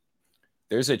then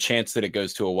there's a chance that it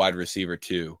goes to a wide receiver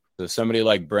too. So somebody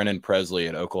like Brennan Presley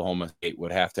at Oklahoma State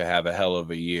would have to have a hell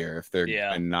of a year if they're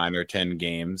in 9 or 10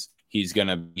 games. He's going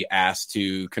to be asked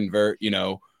to convert,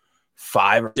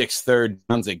 5 or 6 third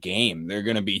downs a game. They're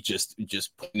going to be just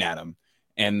pointing at him.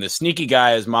 And the sneaky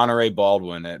guy is Monterey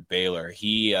Baldwin at Baylor.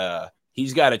 He's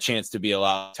got a chance to be a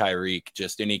lot like Tyreek.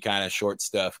 Just any kind of short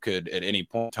stuff could at any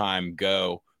point in time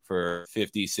go for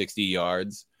 50, 60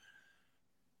 yards.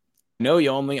 I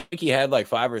think he had like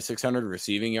 500 or 600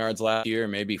 receiving yards last year,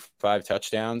 maybe 5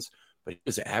 touchdowns, but he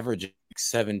was averaging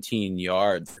 17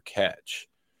 yards per catch.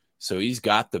 So he's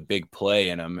got the big play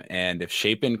in him. And if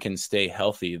Shapen can stay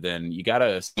healthy, then you got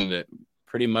to assume that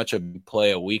pretty much a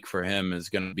play a week for him is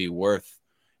going to be worth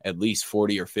at least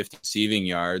 40 or 50 receiving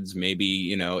yards,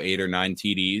 maybe, 8 or 9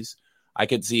 TDs. I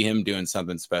could see him doing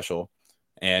something special.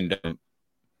 And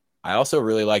I also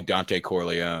really like Dante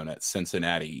Corleone at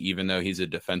Cincinnati, even though he's a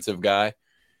defensive guy.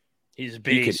 He's a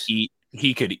beast.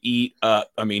 He could eat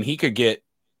up. I mean, he could get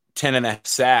 10.5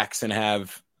 sacks and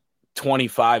have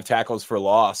 25 tackles for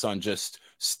loss on just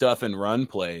stuff and run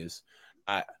plays.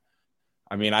 I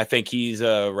mean, I think he's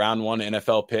a round 1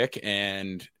 NFL pick,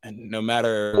 and no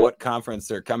matter what conference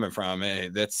they're coming from,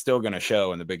 that's still going to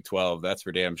show in the Big 12. That's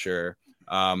for damn sure.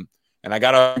 And I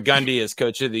got Gundy as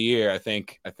coach of the year. I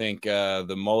think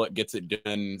the mullet gets it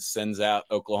done, sends out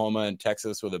Oklahoma and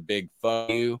Texas with a big fuck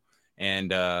you.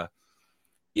 And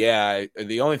yeah,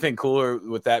 the only thing cooler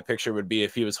with that picture would be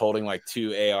if he was holding like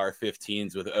 2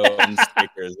 AR-15s with OM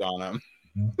stickers on them.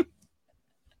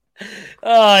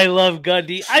 Oh, I love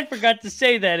Gundy. I forgot to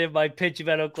say that in my pitch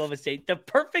about Oklahoma State. The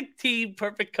perfect team,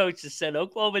 perfect coach to send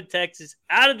Oklahoma and Texas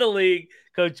out of the league,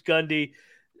 Coach Gundy.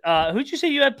 Who'd you say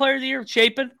you had player of the year?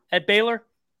 Chapin at Baylor?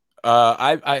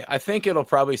 I think it'll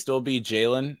probably still be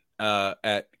Jalen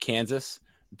at Kansas.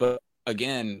 But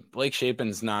again, Blake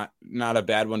Chapin's not a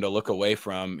bad one to look away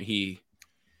from. He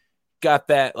got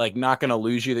that, like, not going to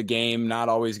lose you the game, not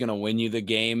always going to win you the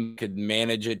game, could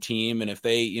manage a team. And if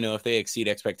they exceed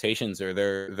expectations or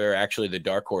they're actually the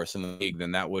dark horse in the league,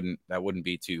 then that wouldn't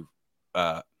be too,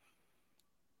 bad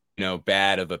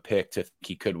of a pick to think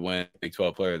he could win Big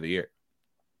 12 player of the year.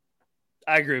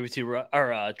 I agree with you,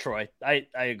 Troy. I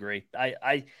agree.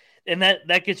 And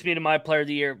that gets me to my player of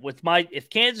the year. If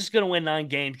Kansas is going to win 9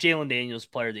 games, Jalen Daniels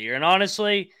player of the year. And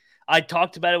honestly, I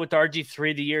talked about it with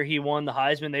RG3 the year he won the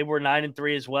Heisman. They were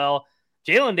 9-3 as well.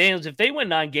 Jalen Daniels, if they win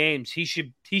 9 games, he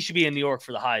should be in New York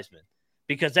for the Heisman,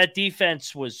 because that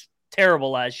defense was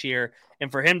terrible last year. And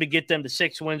for him to get them to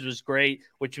 6 wins was great,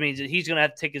 which means that he's going to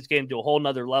have to take his game to a whole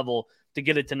nother level to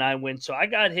get it to 9 wins. So I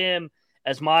got him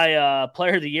as my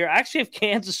player of the year. I actually have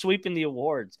Kansas sweeping the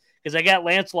awards because I got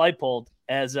Lance Leipold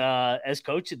as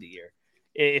coach of the year.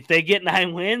 If they get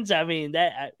 9 wins, I mean,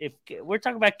 that if we're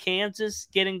talking about Kansas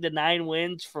getting the 9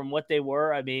 wins from what they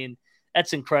were, I mean,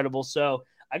 that's incredible. So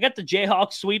I got the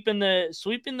Jayhawks sweeping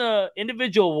the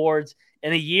individual awards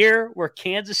in a year where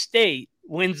Kansas State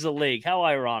wins the league. How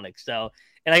ironic. So,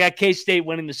 and I got K-State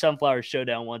winning the Sunflower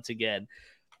Showdown once again.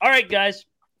 All right, guys,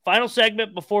 final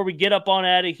segment before we get up on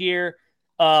out of here.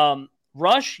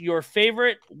 Rush, your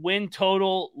favorite win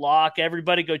total lock.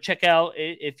 Everybody go check out,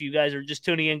 if you guys are just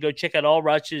tuning in, go check out all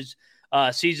Rush's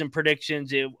season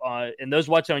predictions. And those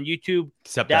watching on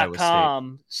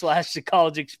YouTube.com/the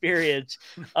college experience.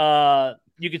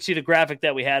 You can see the graphic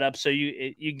that we had up so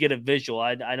you get a visual.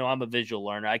 I know I'm a visual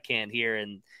learner. I can't hear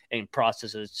and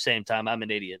process at the same time. I'm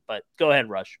an idiot, but go ahead,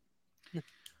 Rush.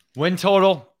 Win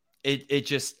total. It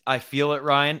just, I feel it,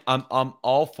 Ryan. I'm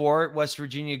all for it. West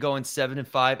Virginia going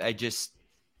 7-5.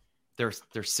 They're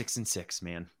 6-6,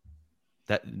 man.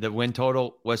 That the win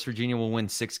total, West Virginia will win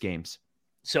 6 games.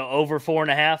 So over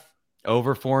 4.5.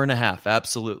 Over 4.5,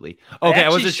 absolutely. Okay, I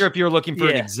wasn't sure if you were looking for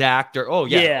an exact or no.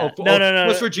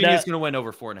 West Virginia is going to win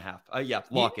over 4.5.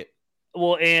 Lock it.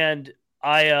 Well, and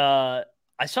I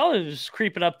saw it was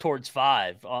creeping up towards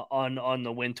 5 on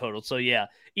the win total. So yeah,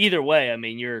 either way, I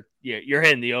mean you're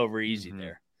hitting the over easy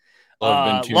there. Well,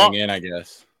 I've been tuning in, I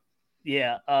guess.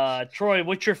 Yeah, Troy,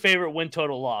 what's your favorite win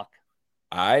total lock?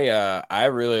 I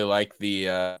really like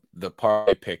the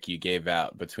parlay pick you gave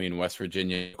out between West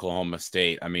Virginia and Oklahoma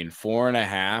State. I mean,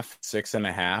 4.5,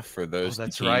 6.5 for those two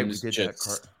teams. That's right. We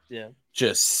did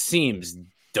just seems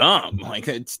dumb. Like,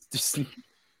 it's just,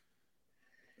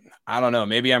 I don't know.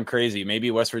 Maybe I'm crazy. Maybe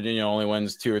West Virginia only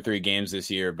wins 2 or 3 games this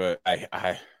year, but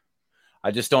I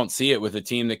just don't see it with a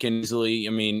team that can easily.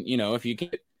 I mean, if you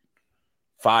get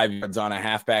 5 yards on a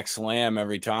halfback slam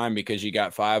every time because you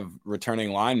got 5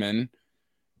 returning linemen,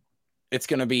 it's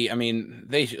going to be, I mean,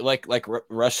 they like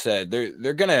Rush said,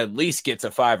 they're going to at least get to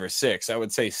 5 or 6. I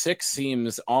would say 6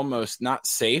 seems almost not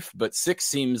safe, but 6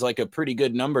 seems like a pretty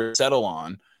good number to settle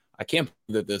on. I can't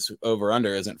believe that this over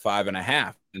under isn't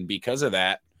 5.5. And because of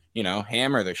that,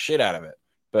 hammer the shit out of it.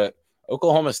 But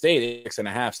Oklahoma State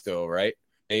 6.5 still, right?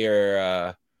 They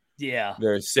are,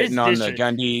 they're sitting on the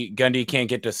Gundy can't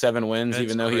get to 7 wins,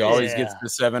 even though he always gets to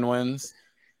 7 wins.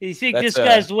 You think this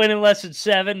guy's winning less than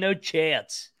 7? No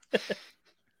chance.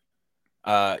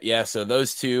 So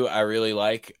those 2 I really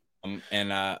like.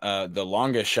 And the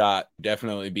longest shot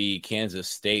definitely be Kansas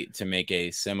State to make a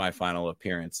semifinal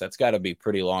appearance. That's got to be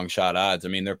pretty long shot odds. I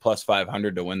mean, they're plus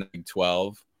 500 to win the Big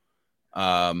 12.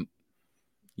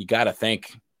 You got to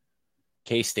think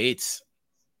K-State's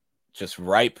just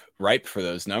ripe for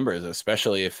those numbers,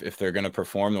 especially if they're going to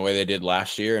perform the way they did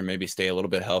last year and maybe stay a little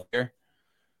bit healthier.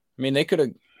 I mean, they could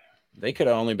have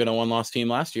only been a 1-loss team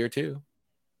last year too.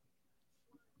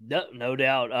 No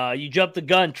doubt. You jumped the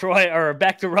gun, Troy, or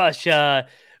back to Rush.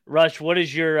 Rush, what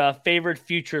is your favorite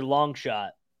future long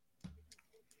shot?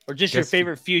 Or just your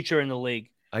favorite future in the league?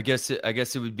 I guess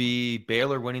it would be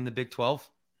Baylor winning the Big 12.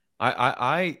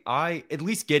 I at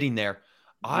least getting there.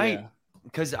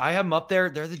 Because I have them up there.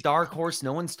 They're the dark horse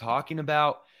no one's talking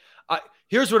about.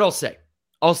 Here's what I'll say.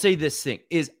 I'll say this thing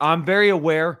is I'm very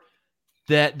aware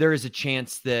that there is a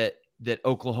chance that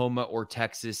Oklahoma or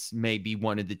Texas may be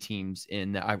one of the teams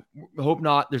in that. I hope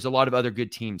not. There's a lot of other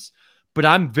good teams, but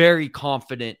I'm very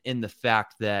confident in the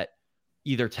fact that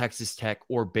either Texas Tech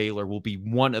or Baylor will be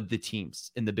one of the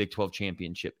teams in the Big 12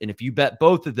 championship. And if you bet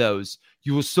both of those,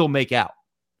 you will still make out.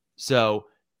 So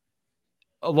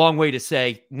a long way to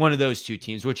say one of those two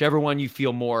teams, whichever one you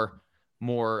feel more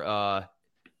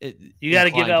you got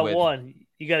to give out one.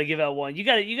 You got to give out one. You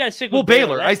got to stick with Well,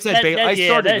 Baylor. I said Baylor. I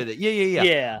started with it. Yeah.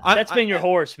 Yeah, that's been your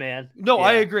horse, man. No,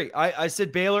 I agree. I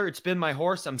said Baylor. It's been my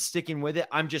horse. I'm sticking with it.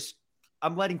 I'm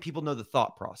letting people know the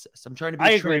thought process. I'm trying to be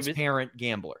a transparent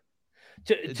gambler.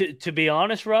 To be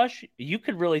honest, Rush, you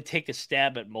could really take a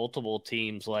stab at multiple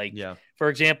teams. Like, for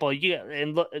example,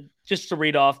 just to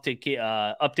read off to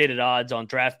updated odds on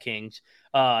DraftKings,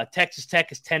 Texas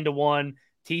Tech is 10-1,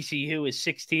 TCU is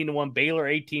 16-1, Baylor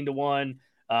 18-1,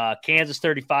 Kansas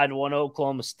 35-1,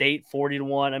 Oklahoma State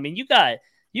 40-1. I mean, you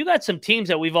got some teams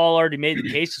that we've all already made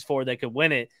the cases for that could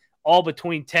win it, all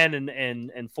between 10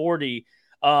 and 40.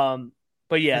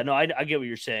 But yeah, no, I get what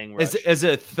you're saying. As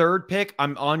a third pick,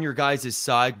 I'm on your guys'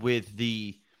 side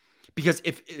because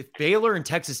if Baylor and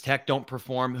Texas Tech don't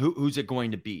perform, who's it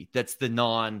going to be? That's the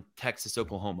non-Texas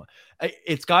Oklahoma.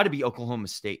 It's got to be Oklahoma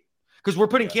State, because we're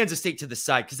putting Kansas State to the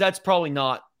side, because that's probably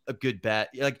not a good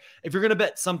bet. Like, if you're going to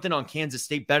bet something on Kansas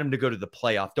State, bet them to go to the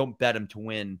playoff. Don't bet them to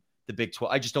win the Big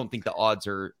 12. I just don't think the odds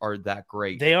are that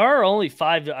great. They are only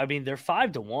 5. I mean, they're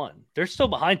 5-1. They're still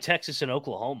behind Texas and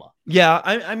Oklahoma. Yeah,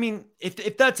 I mean,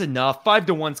 if that's enough,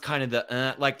 5-1's kind of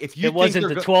the like if you. It wasn't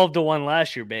the 12-1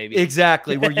 last year, baby.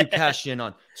 Exactly, where you cash in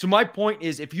on. So my point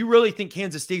is, if you really think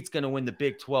Kansas State's going to win the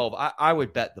Big 12, I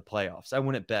would bet the playoffs. I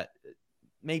wouldn't bet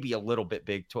maybe a little bit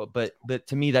Big 12, but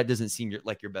to me that doesn't seem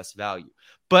like your best value.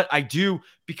 But I do,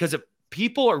 because of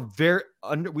people are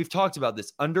we've talked about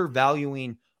this,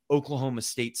 undervaluing Oklahoma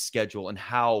State's schedule and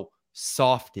how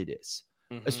soft it is,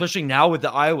 especially now with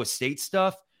the Iowa State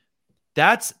stuff.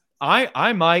 That's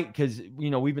I might, because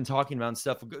we've been talking about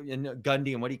stuff and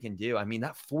Gundy and what he can do. I mean,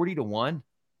 that 40-1,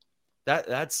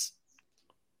 that's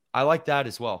I like that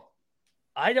as well.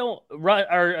 I don't.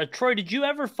 Troy, did you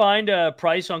ever find a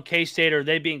price on K-State, or are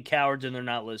they being cowards and they're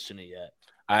not listening yet?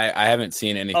 I haven't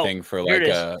seen anything for like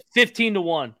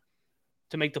 15-1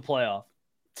 to make the playoff.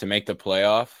 To make the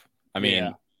playoff, I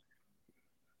mean.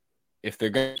 If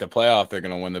they're going to the playoff, they're going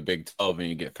to win the Big 12, and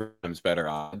you get 3 times better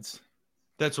odds.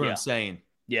 That's what I'm saying.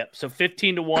 Yep. So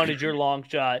 15-1 is your long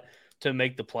shot to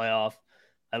make the playoff.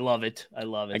 I love it. I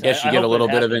guess you get a little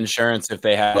bit of insurance if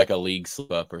they have like a league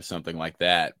slip up or something like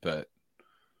that. But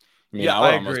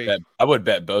I agree. I would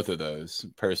bet both of those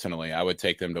personally. I would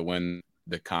take them to win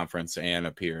the conference and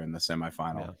appear in the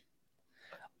semifinal. Yeah.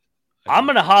 I'm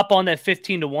going to hop on that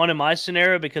 15-1 in my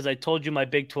scenario, because I told you my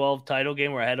Big 12 title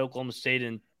game where I had Oklahoma State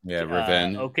and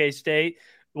revenge. OK State.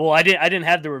 Well, I didn't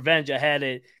have the revenge. I had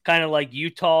it kind of like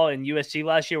Utah and USC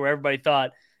last year, where everybody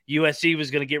thought USC was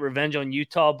going to get revenge on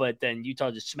Utah, but then Utah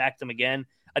just smacked them again.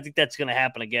 I think that's going to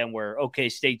happen again, where OK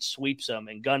State sweeps them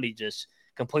and Gundy just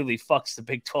completely fucks the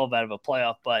Big 12 out of a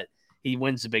playoff, but he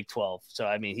wins the Big 12. So,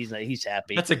 I mean, he's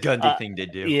happy. That's a Gundy thing to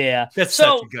do. Yeah. That's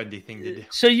such a Gundy thing to do.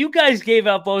 So you guys gave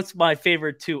out both my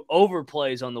favorite 2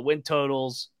 overplays on the win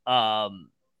totals.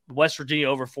 West Virginia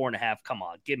over 4.5. Come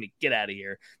on, get out of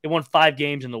here. They won 5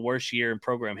 games in the worst year in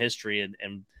program history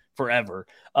and forever.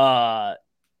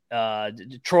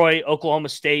 Troy, Oklahoma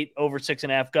State over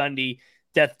 6.5. Gundy,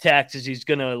 death taxes. He's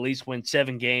going to at least win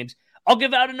 7 games. I'll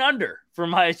give out an under for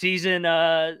my season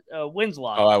wins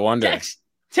line. Oh, I wonder.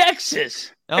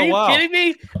 Texas. Are you kidding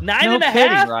me?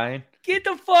 9.5. Ryan. Get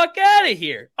the fuck out of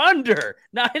here. Under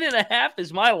 9.5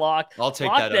 is my lock. I'll take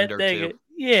that under too.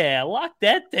 Yeah, lock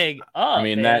that thing up. I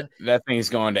mean, man. that thing's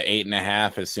going to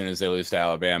 8.5 as soon as they lose to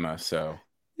Alabama. So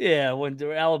yeah, when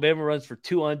Alabama runs for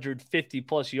 250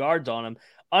 plus yards on them,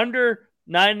 under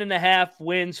 9.5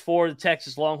 wins for the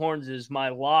Texas Longhorns is my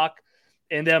lock.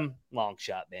 And them long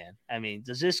shot, man. I mean,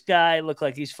 does this guy look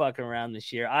like he's fucking around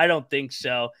this year? I don't think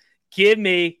so. Give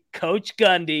me Coach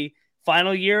Gundy,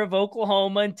 final year of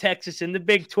Oklahoma and Texas in the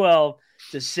Big 12,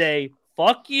 to say,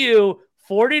 fuck you,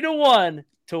 40-1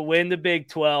 to win the Big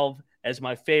 12 as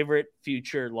my favorite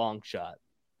future long shot.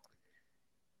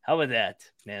 How about that,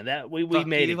 man? That we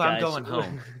made it, guys. I'm going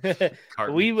home.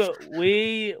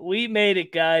 we made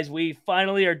it, guys. We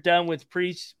finally are done with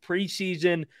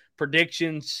preseason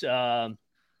predictions.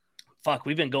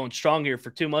 We've been going strong here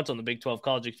for 2 months on the Big 12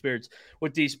 College Experience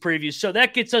with these previews. So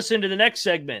that gets us into the next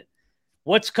segment.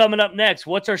 What's coming up next?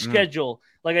 What's our schedule?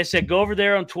 Like I said, go over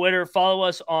there on Twitter. Follow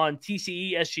us on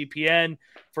TCE SGPN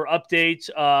for updates.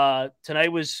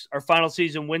 Tonight was our final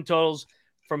season win totals.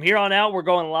 From here on out, we're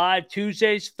going live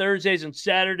Tuesdays, Thursdays, and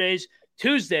Saturdays.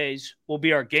 Tuesdays will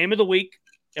be our game of the week,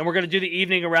 and we're going to do the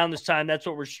evening around this time. That's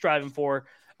what we're striving for.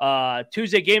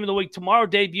 Tuesday game of the week tomorrow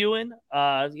debuting.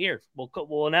 Here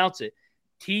we'll announce it.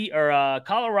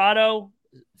 Colorado,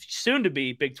 soon to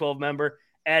be Big 12 member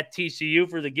at TCU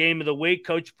for the game of the week.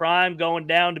 Coach Prime going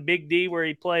down to Big D where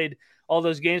he played all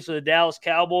those games for the Dallas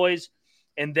Cowboys.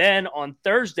 And then on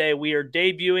Thursday we are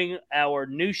debuting our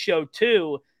new show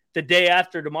too. The day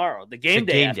after tomorrow, the game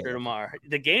day after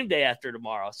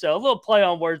tomorrow. So a little play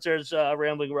on words there, as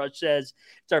Rambling Rush says.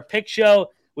 It's our pick show.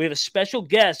 We have a special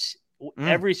guest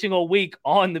every single week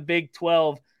on the Big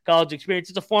 12 College Experience.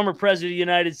 It's a former president of the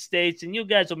United States, and you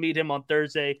guys will meet him on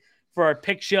Thursday for our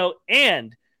pick show.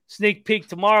 And sneak peek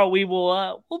tomorrow,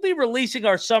 we'll be releasing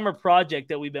our summer project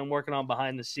that we've been working on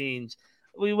behind the scenes.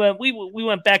 We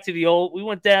went back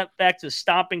to back to the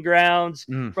stomping grounds,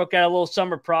 broke out a little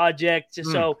summer project.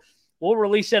 So we'll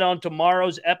release it on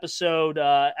tomorrow's episode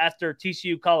after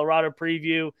TCU Colorado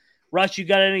preview. Rush, you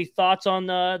got any thoughts on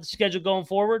the schedule going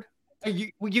forward?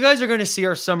 You guys are going to see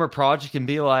our summer project and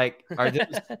be like, are these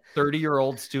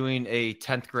 30-year-olds doing a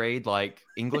 10th grade like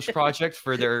English project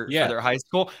for their high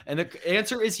school? And the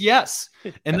answer is yes.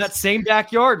 In that same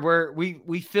backyard where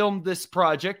we filmed this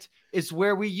project is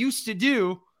where we used to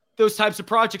do those types of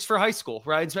projects for high school,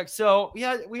 right? So we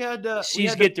had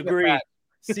get degree.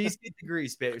 C's get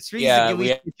degrees, baby.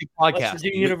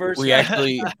 Podcast. We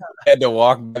actually had to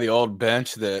walk by the old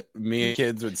bench that me and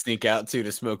kids would sneak out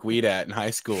to smoke weed at in high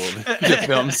school to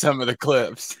film some of the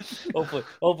clips.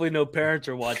 Hopefully no parents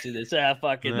are watching this.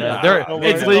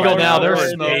 It's legal now. They're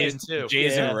smoking too.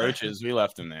 Jays and roaches. We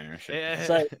left them there.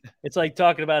 It's like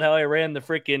talking about how I ran the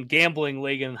freaking gambling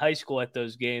league in high school at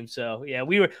those games. So yeah,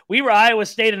 we were Iowa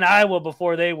State and Iowa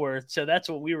before they were. So that's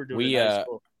what we were doing in high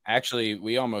school. Actually,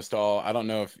 we almost all, I don't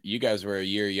know if you guys were a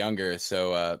year younger.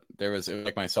 So it was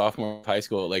like my sophomore high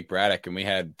school at Lake Braddock, and we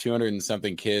had 200 and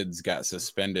something kids got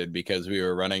suspended because we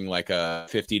were running like a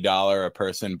 $50 a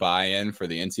person buy-in for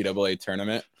the NCAA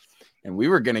tournament. And we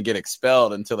were going to get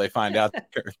expelled until they find out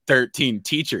there were 13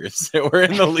 teachers that were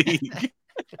in the league.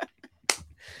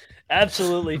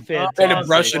 Absolutely fantastic. They had to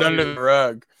brush it under the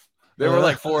rug. There were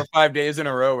like 4 or 5 days in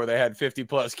a row where they had 50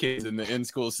 plus kids in the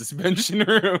in-school suspension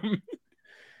room.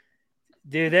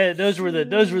 Dude, those were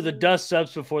the dust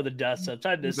ups before the dust ups.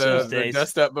 I miss those days. The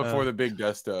dust up before the big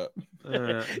dust up.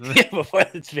 Before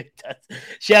the big dust.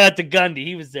 Shout out to Gundy,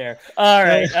 he was there. All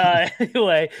right.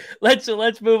 Anyway, let's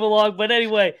move along. But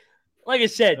anyway, like I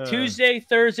said, Tuesday,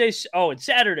 Thursday, and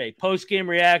Saturday, post game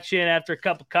reaction after a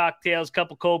couple cocktails,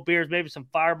 couple cold beers, maybe some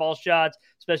fireball shots,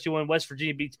 especially when West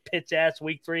Virginia beats Pitt's ass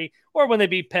week 3, or when they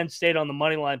beat Penn State on the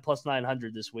money line plus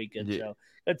 900 this weekend. Yeah. So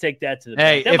let's take that to the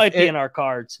bank. That might be in our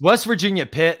cards. West Virginia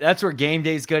Pitt, that's where game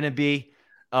day is going to be.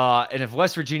 And if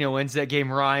West Virginia wins that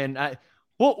game, Ryan,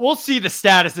 we'll see the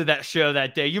status of that show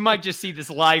that day. You might just see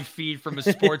this live feed from a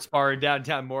sports bar in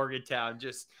downtown Morgantown,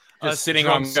 just sitting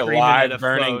on a live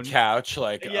burning couch,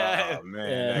 like, oh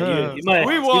man,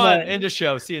 we won. End of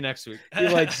show. See you next week.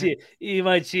 You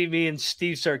might see me and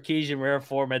Steve Sarkisian rare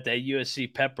form at that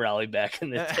USC pep rally back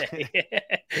in the day.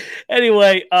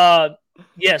 Anyway,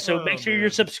 so make sure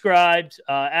you're subscribed.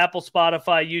 Apple,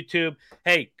 Spotify, YouTube.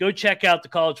 Hey, go check out the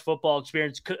College Football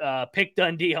Experience. Pick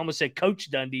Dundee. I almost said Coach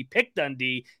Dundee. Pick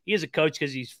Dundee. He is a coach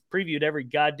because he's previewed every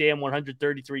goddamn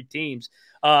 133 teams.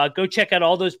 Go check out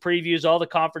all those previews, all the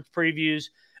conference previews.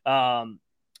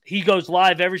 He goes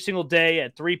live every single day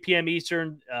at 3 p.m.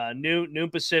 Eastern, noon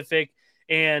Pacific.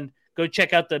 And go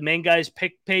check out the Main Guys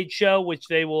Pick Page show, which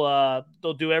they'll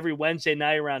do every Wednesday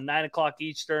night around 9 o'clock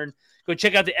Eastern. Go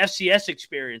check out the FCS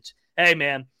Experience. Hey,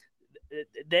 man,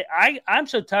 I'm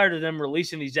so tired of them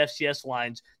releasing these FCS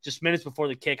lines just minutes before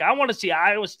the kick. I want to see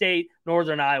Iowa State,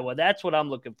 Northern Iowa. That's what I'm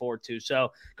looking forward to.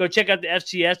 So go check out the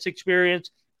FCS Experience.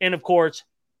 And, of course,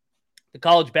 the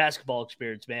college basketball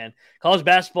experience, man. College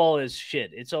basketball is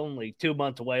shit. It's only 2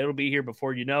 months away. It'll be here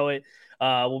before you know it.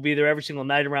 We'll be there every single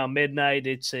night around midnight.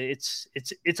 It's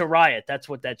a riot. That's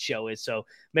what that show is. So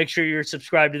make sure you're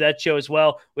subscribed to that show as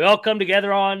well. We all come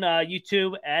together on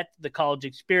YouTube at the College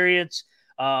Experience.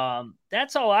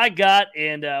 That's all I got,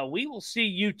 and we will see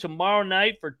you tomorrow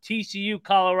night for TCU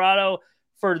Colorado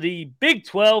for the Big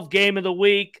 12 game of the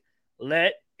week.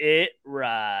 Let it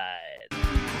ride.